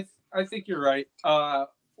 I think you're right.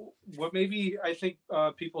 What maybe I think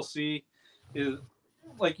people see is,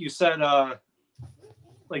 like you said,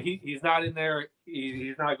 he's not in there.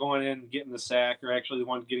 He's not going in getting the sack or actually the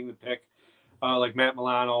one getting the pick, like Matt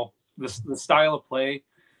Milano. The style of play,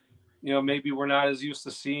 maybe we're not as used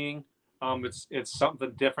to seeing. It's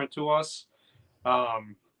something different to us,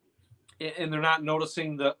 and they're not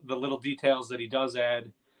noticing the little details that he does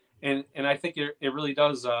add, and I think it really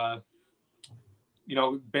does,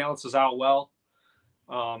 balances out well.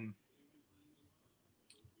 And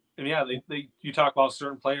you talk about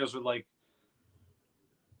certain players with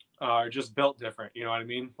are just built different. You know what I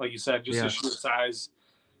mean? Like you said, just his sheer size.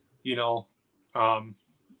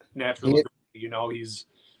 Naturally, he's.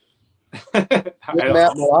 Matt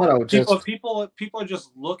Milano. People are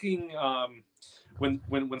just looking.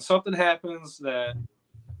 When something happens that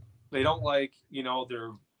they don't like,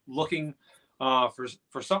 they're looking for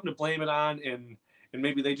something to blame it on, and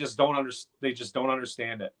maybe they just don't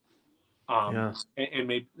understand it. And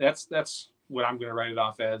maybe that's what I'm going to write it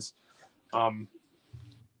off as.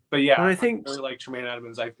 But yeah, I think I really like Tremaine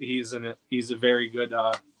Edmonds. He's a very good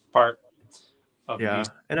part.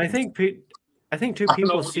 And I think too,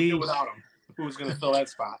 people see without him, who's going to fill that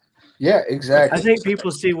spot. Yeah, exactly. I think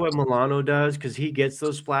people see what Milano does because he gets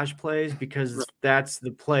those splash plays because that's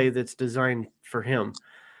the play that's designed for him.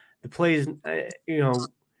 The plays,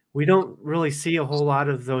 we don't really see a whole lot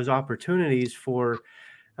of those opportunities for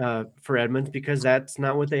Edmonds because that's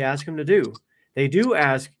not what they ask him to do. They do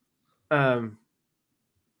ask.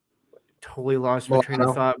 Totally lost my train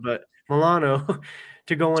of thought, but Milano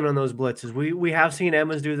to go in on those blitzes. We have seen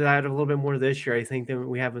Edmonds do that a little bit more this year, I think, than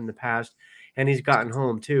we have in the past, and he's gotten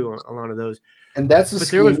home too on a lot of those. And that's the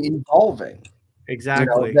scheme evolving.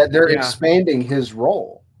 Exactly. That they're expanding his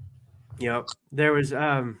role. Yep. There was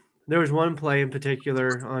one play in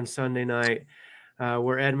particular on Sunday night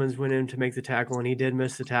where Edmonds went in to make the tackle, and he did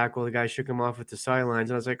miss the tackle. The guy shook him off at the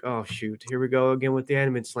sidelines, and I was like, oh shoot, here we go again with the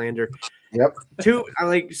Edmonds slander. Yep.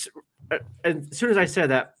 As soon as I said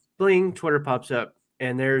that, bling, Twitter pops up,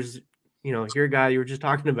 and there's, your guy you were just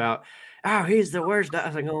talking about. Oh, he's the worst. I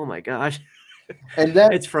was like, oh my gosh. And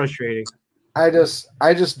that it's frustrating. I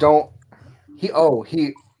just don't.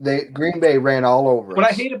 Green Bay ran all over What I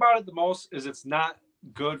us. hate about it the most is it's not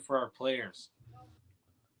good for our players.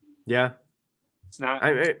 Yeah. It's not.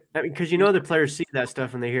 I mean, because the players see that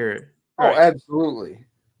stuff and they hear it. Oh, Right. absolutely.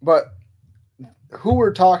 But who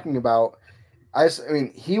we're talking about? I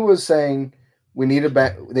mean, he was saying we need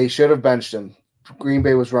they should have benched him. Green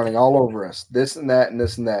Bay was running all over us. This and that and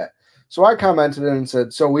this and that. So I commented and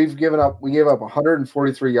said, so we gave up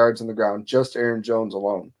 143 yards on the ground, just Aaron Jones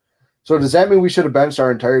alone. So does that mean we should have benched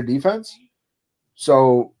our entire defense?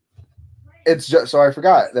 So it's just so I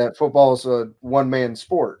forgot that football is a one-man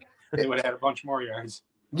sport. They would have had a bunch more yards.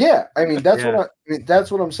 Yeah, I mean that's that's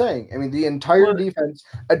what I'm saying. I mean the entire defense.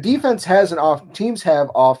 A defense has teams have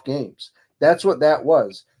off games. That's what that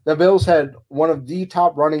was. The Bills had one of the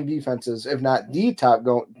top running defenses, if not the top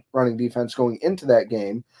running defense going into that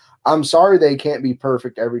game. I'm sorry they can't be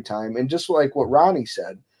perfect every time. And just like what Ronnie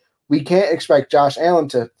said, we can't expect Josh Allen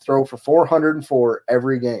to throw for 404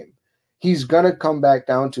 every game. He's going to come back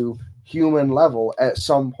down to human level at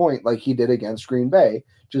some point like he did against Green Bay,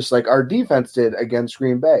 just like our defense did against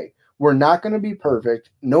Green Bay. We're not going to be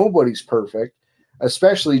perfect. Nobody's perfect,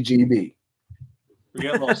 especially GB. We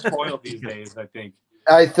get a little spoiled these days, I think.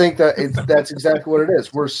 I think that's exactly what it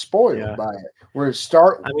is. We're spoiled by it.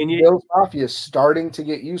 Bills Mafia is starting to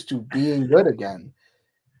get used to being good again.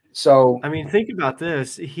 So I mean, think about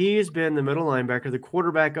this. He's been the middle linebacker, the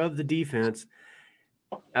quarterback of the defense,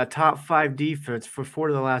 a top 5 defense for 4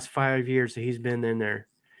 of the last 5 years that he's been in there.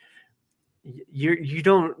 You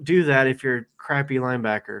don't do that if you're a crappy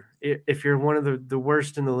linebacker. If you're one of the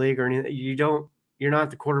worst in the league or anything, you're not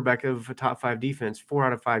the quarterback of a top 5 defense 4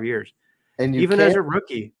 out of 5 years. And even as a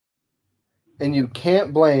rookie. And you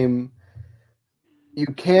can't blame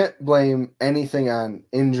anything on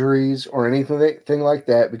injuries or anything like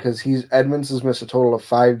that because Edmonds has missed a total of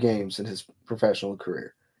 5 games in his professional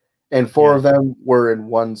career. And 4 of them were in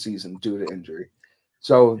one season due to injury.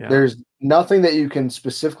 So there's nothing that you can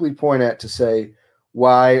specifically point at to say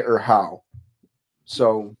why or how.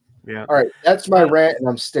 So, all right, that's my rant, and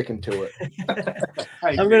I'm sticking to it.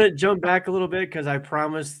 I'm going to jump back a little bit because I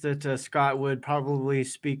promised that Scott would probably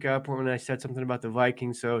speak up when I said something about the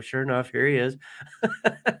Vikings. So sure enough, here he is.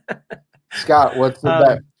 Scott, what's the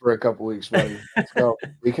bet for a couple weeks, buddy? Let's go.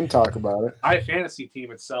 We can talk about it. My fantasy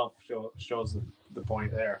team itself shows the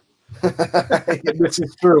point there. This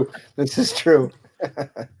is true.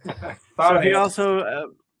 So he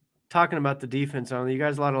also talking about the defense. You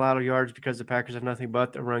guys allowed a lot of yards because the Packers have nothing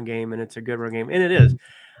but the run game, and it's a good run game, and it is.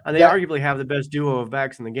 And they arguably have the best duo of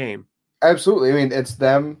backs in the game. Absolutely. I mean, it's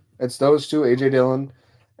them. It's those two, A.J. Dillon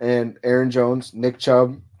and Aaron Jones, Nick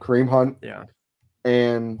Chubb, Kareem Hunt. Yeah.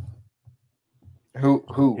 And who's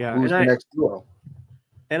the next duo?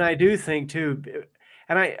 And I do think, too,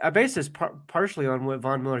 and I base this partially on what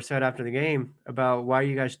Von Miller said after the game about why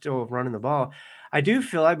you guys still running the ball. I do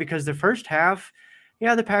feel like because the first half,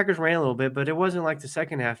 the Packers ran a little bit, but it wasn't like the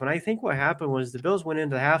second half. And I think what happened was the Bills went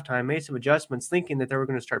into halftime, made some adjustments, thinking that they were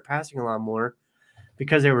going to start passing a lot more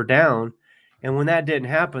because they were down. And when that didn't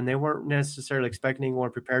happen, they weren't necessarily expecting or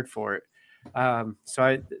prepared for it.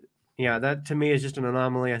 That to me is just an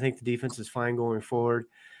anomaly. I think the defense is fine going forward.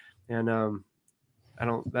 And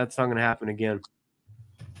that's not going to happen again.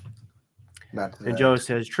 And Joe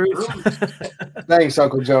says truth. Thanks,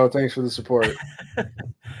 Uncle Joe. Thanks for the support.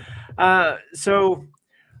 So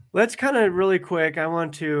let's kind of really quick. I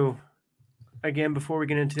want to, again, before we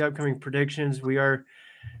get into the upcoming predictions, we are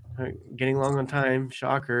getting long on time.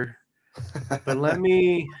 Shocker. But let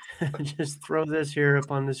me just throw this here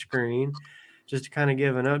up on the screen just to kind of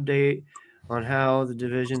give an update on how the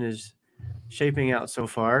division is shaping out so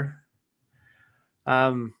far.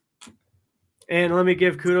 And let me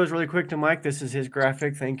give kudos really quick to Mike. This is his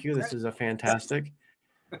graphic. Thank you. This is a fantastic.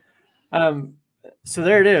 So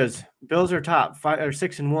there it is. Bills are top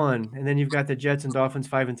 6-1, and then you've got the Jets and Dolphins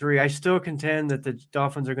 5-3. I still contend that the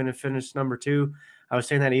Dolphins are going to finish number 2. I was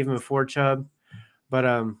saying that even before Chubb.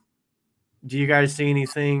 But do you guys see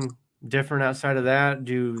anything different outside of that?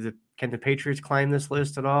 Can the Patriots climb this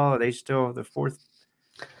list at all? Are they still the 4th?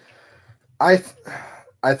 I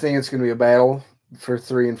think it's going to be a battle for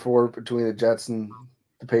 3 and 4 between the Jets and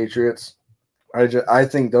the Patriots. I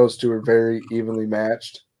think those two are very evenly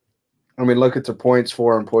matched. I mean, look at the points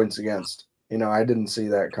for and points against. I didn't see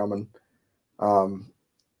that coming. Dolphins,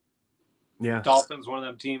 one of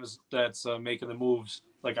them teams that's making the moves,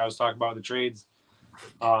 like I was talking about the trades.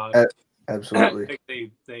 Absolutely. I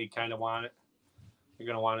think they kind of want it. They're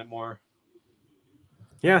going to want it more.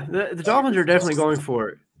 Yeah, the Dolphins are definitely going for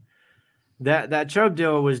it. That Chubb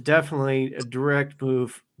deal was definitely a direct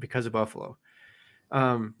move because of Buffalo.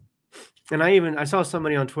 And And I saw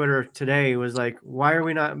somebody on Twitter today was like, why are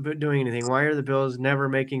we not doing anything? Why are the Bills never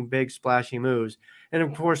making big splashy moves? And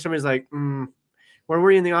of course, somebody's like, where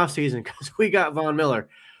were you in the offseason? Because we got Von Miller.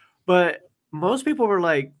 But most people were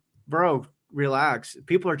like, bro, relax.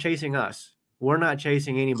 People are chasing us. We're not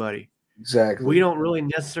chasing anybody. Exactly. We don't really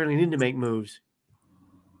necessarily need to make moves.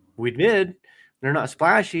 We did. They're not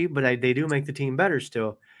splashy, but they do make the team better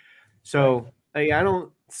still. So I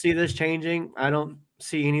don't see this changing. I don't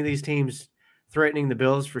see any of these teams threatening the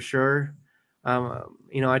Bills for sure.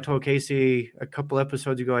 I told Casey a couple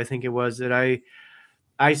episodes ago, I think it was, that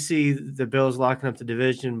I see the Bills locking up the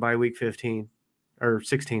division by week 15 or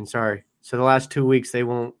 16. Sorry. So the last 2 weeks they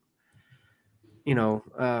won't,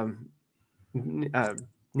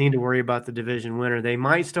 need to worry about the division winner. They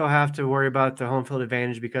might still have to worry about the home field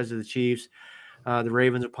advantage because of the Chiefs. The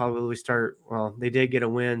Ravens will probably start. Well, they did get a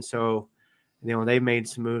win, so they made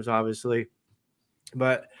some moves, obviously.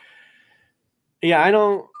 But yeah,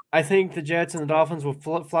 I think the Jets and the Dolphins will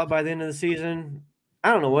flip-flop by the end of the season.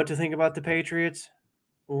 I don't know what to think about the Patriots.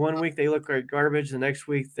 1 week they look like garbage. The next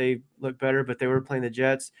week they look better, but they were playing the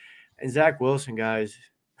Jets. And Zach Wilson, guys,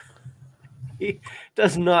 he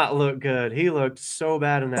does not look good. He looked so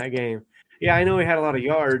bad in that game. Yeah, I know he had a lot of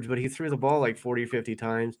yards, but he threw the ball like 40, 50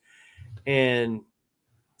 times. And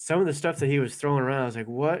some of the stuff that he was throwing around, I was like,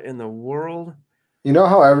 what in the world? You know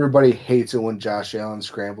how everybody hates it when Josh Allen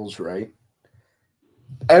scrambles, right?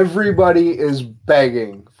 Everybody is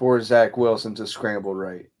begging for Zach Wilson to scramble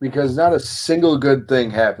right because not a single good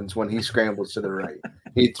thing happens when he scrambles to the right.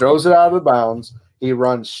 He throws it out of the bounds. He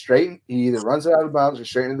runs straight. He either runs it out of bounds or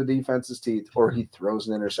straight into the defense's teeth, or he throws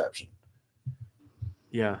an interception.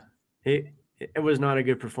 Yeah, it was not a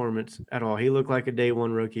good performance at all. He looked like a day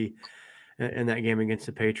one rookie in that game against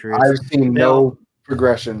the Patriots. I've seen no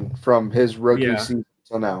progression from his rookie season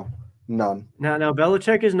till now. None. Now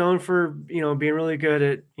Belichick is known for, being really good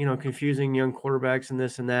at, confusing young quarterbacks and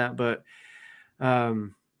this and that. But,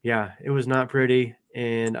 it was not pretty.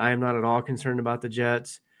 And I am not at all concerned about the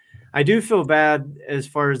Jets. I do feel bad as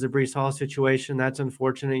far as the Breece Hall situation. That's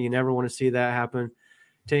unfortunate. You never want to see that happen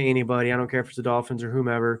to anybody. I don't care if it's the Dolphins or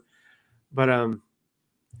whomever. But, I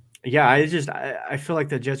feel like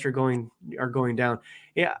the Jets are going down.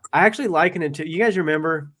 Yeah, I actually liken it to – you guys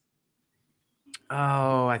remember –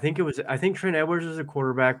 I think Trent Edwards was a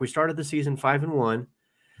quarterback. We started the season 5-1.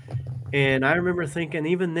 And I remember thinking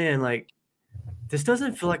even then, like, this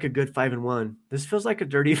doesn't feel like a good 5-1. This feels like a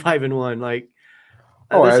dirty 5-1. Like,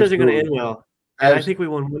 this isn't going to end well. And I think we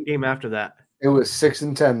won one game after that. It was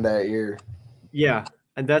 6-10 that year. Yeah.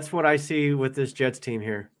 And that's what I see with this Jets team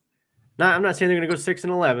here. I'm not saying they're going to go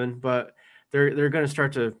 6-11, but they're going to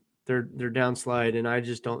start to their downslide. And I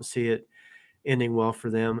just don't see it ending well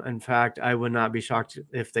for them. In fact, I would not be shocked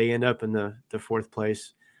if they end up in the fourth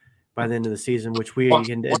place by the end of the season, which we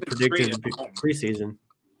predicted preseason.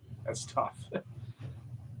 That's tough.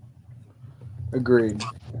 Agreed.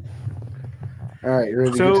 All right, you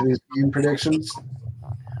ready to get to these game predictions?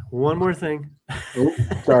 One more thing. Oh,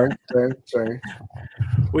 sorry.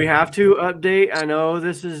 We have to update. I know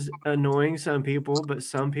this is annoying some people, but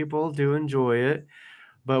some people do enjoy it.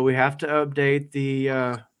 But we have to update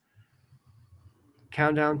the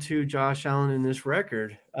countdown to Josh Allen in this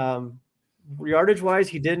record. Yardage-wise,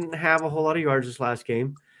 he didn't have a whole lot of yards this last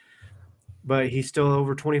game, but he's still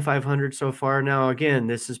over 2,500 so far. Now, again,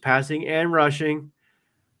 this is passing and rushing.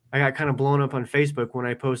 I got kind of blown up on Facebook when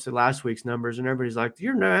I posted last week's numbers, and everybody's like,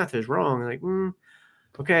 your math is wrong. I'm like,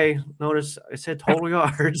 okay, notice I said total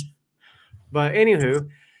yards. But anywho,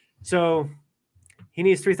 so he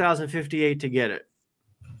needs 3,058 to get it.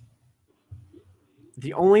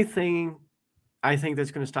 The only thing I think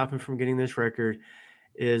that's going to stop him from getting this record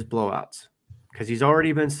is blowouts, because he's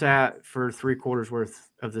already been sat for 3 quarters worth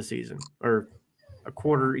of the season, or a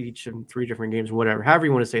quarter each in 3 different games, whatever, however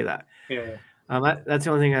you want to say that. Yeah. That's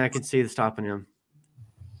the only thing I can see that's stopping him.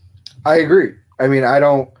 I agree. I mean,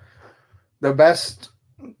 the best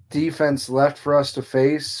defense left for us to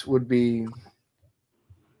face would be,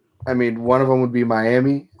 one of them would be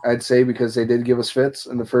Miami, I'd say, because they did give us fits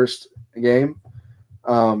in the first game.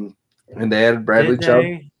 And they had Bradley Chubb.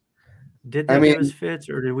 Did they give us fits,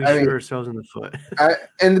 or did we shoot ourselves in the foot?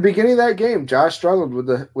 In the beginning of that game, Josh struggled with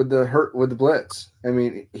the blitz. I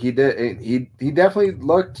mean, he did. He definitely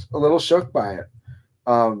looked a little shook by it.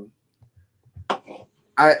 And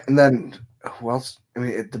then who else?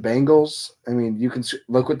 The Bengals. You can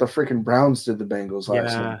look what the freaking Browns did. The Bengals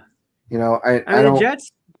last night.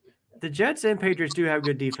 The Jets and Patriots do have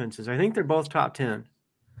good defenses. I think they're both top 10.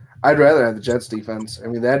 I'd rather have the Jets defense.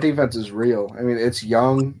 That defense is real. It's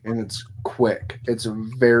young and it's quick. It's a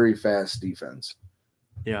very fast defense.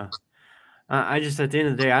 Yeah. I just at the end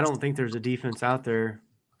of the day, I don't think there's a defense out there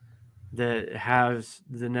that has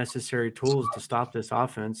the necessary tools to stop this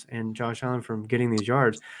offense and Josh Allen from getting these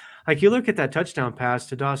yards. Like you look at that touchdown pass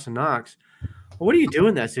to Dawson Knox. Well, what do you do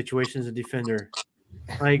in that situation as a defender?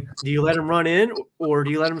 Like, do you let him run in or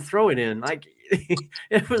do you let him throw it in? Like,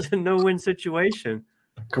 it was a no-win situation.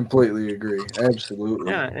 Completely agree.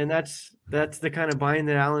 Absolutely. Yeah, and that's the kind of bind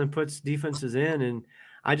that Allen puts defenses in, and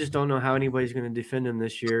I just don't know how anybody's going to defend him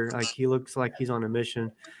this year. Like, he looks like he's on a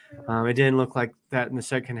mission. It didn't look like that in the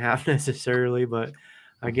second half necessarily, but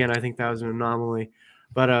again, I think that was an anomaly.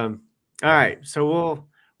 But all right, so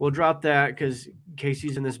we'll drop that because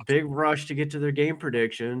Casey's in this big rush to get to their game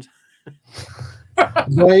predictions.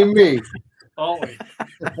 Blame me. Always.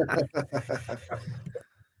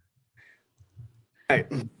 All right.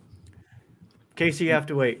 Casey, you have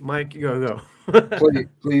to wait. Mike, you go.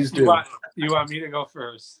 Please do. You want me to go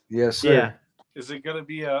first? Yes, sir. Yeah. Is it going to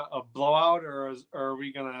be a blowout, or are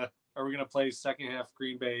we gonna play second half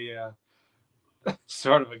Green Bay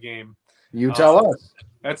sort of a game? You tell us.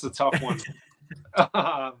 That's a tough one.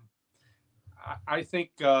 I think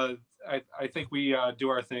I think we do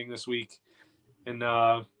our thing this week, and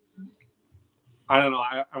I don't know.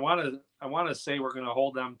 I want to say we're going to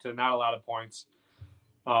hold them to not a lot of points.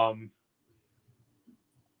 I'm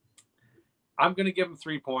going to give them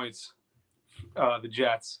 3 points. The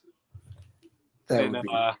Jets. And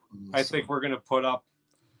I think we're going to put up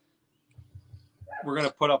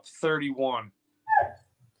 31.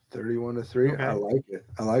 31-3. Okay. I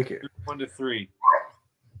like it. 31-3.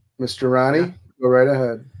 Mr. Ronnie, go right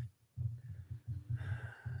ahead.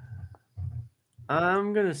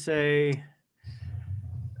 I'm gonna say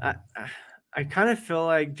I kind of feel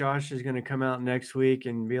like Josh is gonna come out next week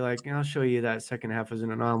and be like, I'll show you that second half is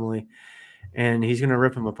an anomaly, and he's gonna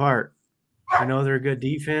rip them apart. I know they're a good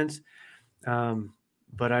defense,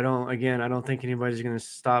 but I don't think anybody's gonna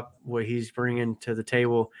stop what he's bringing to the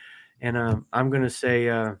table, and I'm gonna say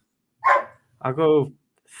I'll go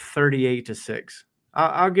 38-6.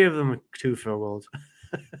 I'll give them 2 field goals.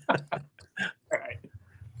 All right.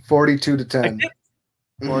 42-10.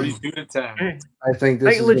 42-10. I think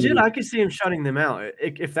this is legit. I could see him shutting them out.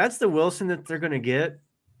 If that's the Wilson that they're going to get,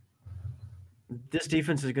 this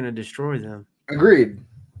defense is going to destroy them. Agreed.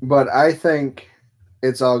 But I think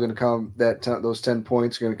it's all going to come. Those 10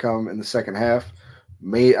 points are going to come in the second half.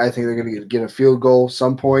 I think they're going to get a field goal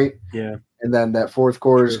some point. Yeah. And then that fourth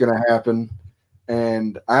quarter is going to happen.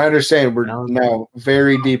 And I understand we're now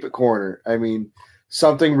very deep at corner. I mean,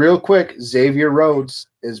 something real quick. Xavier Rhodes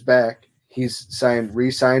is back. He's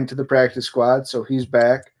re-signed to the practice squad, so he's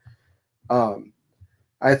back.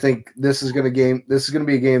 I think this is going to be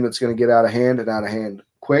a game that's going to get out of hand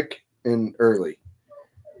quick and early.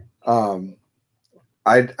 I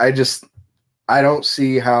don't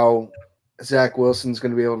see how Zach Wilson's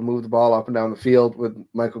going to be able to move the ball up and down the field with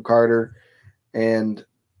Michael Carter and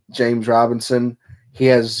James Robinson. He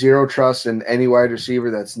has zero trust in any wide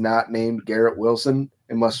receiver that's not named Garrett Wilson.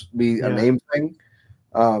 It must be a name thing,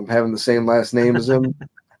 having the same last name as him.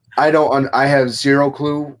 I have zero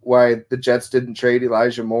clue why the Jets didn't trade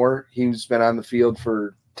Elijah Moore. He's been on the field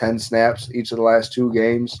for 10 snaps each of the last 2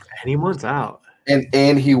 games. And he wants out.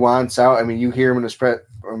 And he wants out. I mean, you hear him in his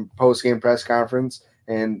post-game press conference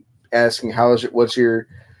and asking, what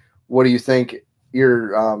do you think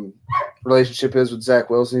your relationship is with Zach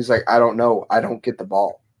Wilson? He's like, I don't know. I don't get the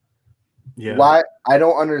ball. Yeah. Why? I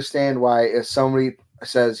don't understand why if somebody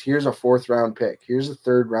says, here's a 4th-round pick, here's a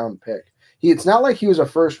 3rd-round pick. It's not like he was a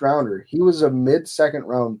first-rounder. He was a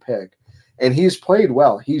mid-second-round pick, and he's played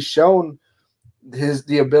well. He's shown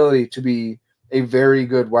the ability to be a very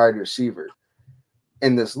good wide receiver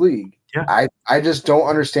in this league. Yeah. I just don't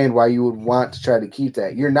understand why you would want to try to keep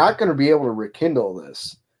that. You're not going to be able to rekindle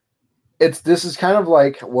this. This is kind of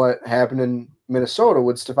like what happened in Minnesota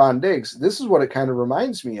with Stephon Diggs. This is what it kind of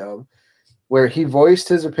reminds me of, where he voiced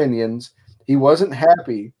his opinions. He wasn't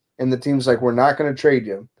happy, and the team's like, we're not going to trade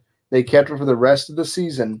you. They kept him for the rest of the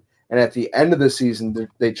season, and at the end of the season,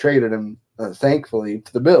 they traded him, thankfully,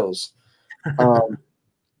 to the Bills. I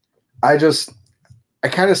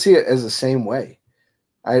kind of see it as the same way.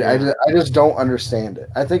 I just don't understand it.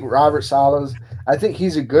 I think Robert Saleh's – I think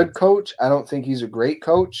he's a good coach. I don't think he's a great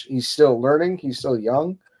coach. He's still learning. He's still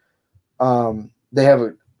young. I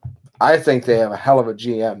think they have a hell of a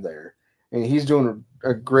GM there, and he's doing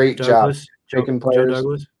a great job picking players. Joe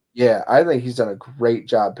Douglas? Yeah, I think he's done a great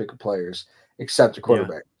job picking players, except the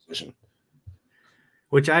quarterback position.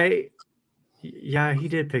 Which he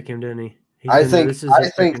did pick him, didn't he? I think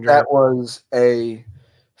that was a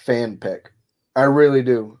fan pick. I really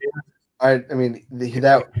do. Yeah. I mean,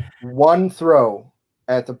 that one throw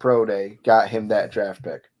at the pro day got him that draft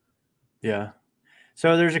pick. Yeah.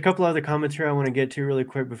 So there's a couple other comments here I want to get to really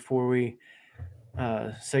quick before we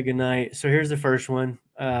say goodnight. So here's the first one.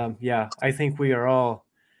 I think we are all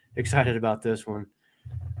excited about this one.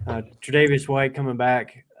 Tre'Davious White coming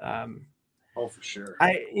back. Oh, for sure.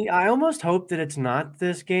 I almost hope that it's not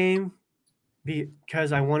this game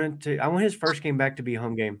because I want his first game back to be a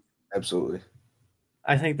home game. Absolutely.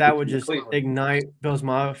 I think that would just ignite Bills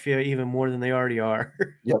Mafia even more than they already are.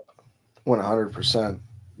 Yep. 100%.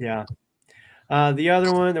 Yeah. The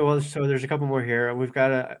other one, so there's a couple more here. We've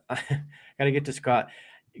got to get to Scott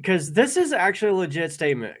because this is actually a legit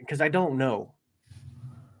statement because I don't know.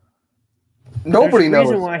 Nobody knows. There's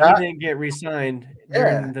a reason why he didn't get re-signed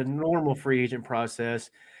during the normal free agent process.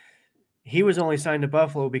 He was only signed to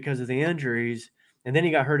Buffalo because of the injuries, and then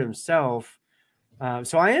he got hurt himself.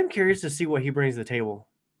 So I am curious to see what he brings to the table.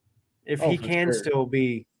 If he can still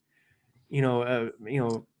be,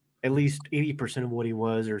 at least 80% of what he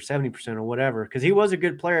was or 70% or whatever, because he was a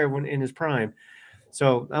good player when in his prime.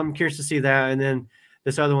 So I'm curious to see that. And then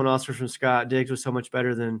this other one also from Scott, Diggs was so much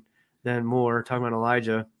better than Moore, talking about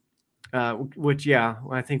Elijah, which,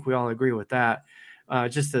 I think we all agree with that.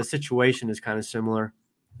 Just the situation is kind of similar.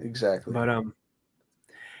 Exactly. But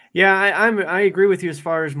I agree with you as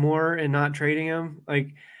far as Moore and not trading him.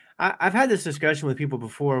 Like I've had this discussion with people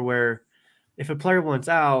before where if a player wants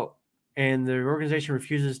out and the organization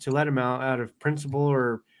refuses to let him out of principle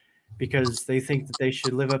or because they think that they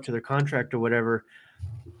should live up to their contract or whatever,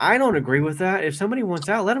 I don't agree with that. If somebody wants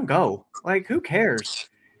out, let them go. Like, who cares?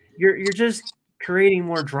 You're just creating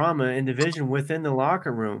more drama and division within the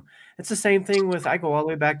locker room. It's the same thing with, I go all the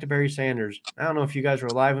way back to Barry Sanders. I don't know if you guys were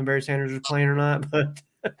alive when Barry Sanders was playing or not, but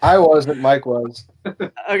I wasn't. Mike was.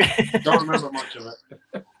 Okay. Don't remember much of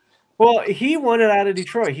it. Well, he wanted out of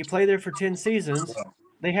Detroit. He played there for 10 seasons.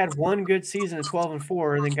 They had one good season at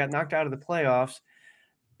 12-4 and then got knocked out of the playoffs.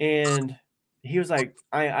 And he was like,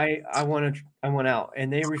 I want out.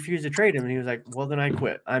 And they refused to trade him. And he was like, well, then I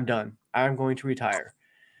quit. I'm done. I'm going to retire.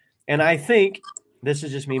 And I think this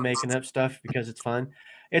is just me making up stuff because it's fun.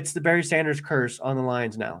 It's the Barry Sanders curse on the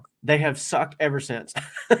Lions now. They have sucked ever since.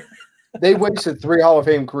 They wasted 3 Hall of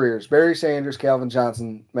Fame careers. Barry Sanders, Calvin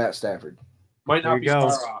Johnson, Matt Stafford. Might not be far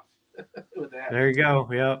off with that. There you go.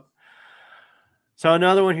 Yep. So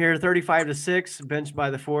another one here, 35-6, benched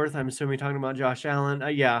by the 4th. I'm assuming talking about Josh Allen.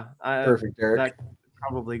 Perfect, Derek. That's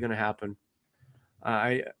probably going to happen.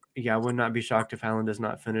 I would not be shocked if Allen does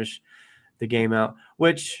not finish the game out,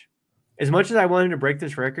 which as much as I wanted to break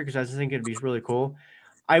this record because I just think it'd be really cool,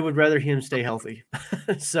 I would rather him stay healthy.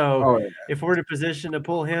 So if we're in a position to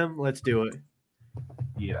pull him, let's do it.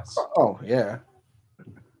 Yes. Oh, yeah.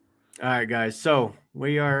 All right, guys. So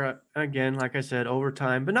we are, again, like I said,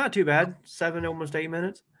 overtime, but not too bad. 7, almost 8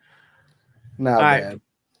 minutes. Not bad.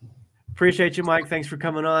 Appreciate you, Mike. Thanks for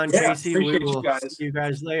coming on. Yeah, Casey, we will see you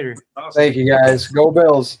guys later. Awesome. Thank you, guys. Go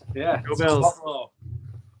Bills. Yeah. Go Bills. Buffalo.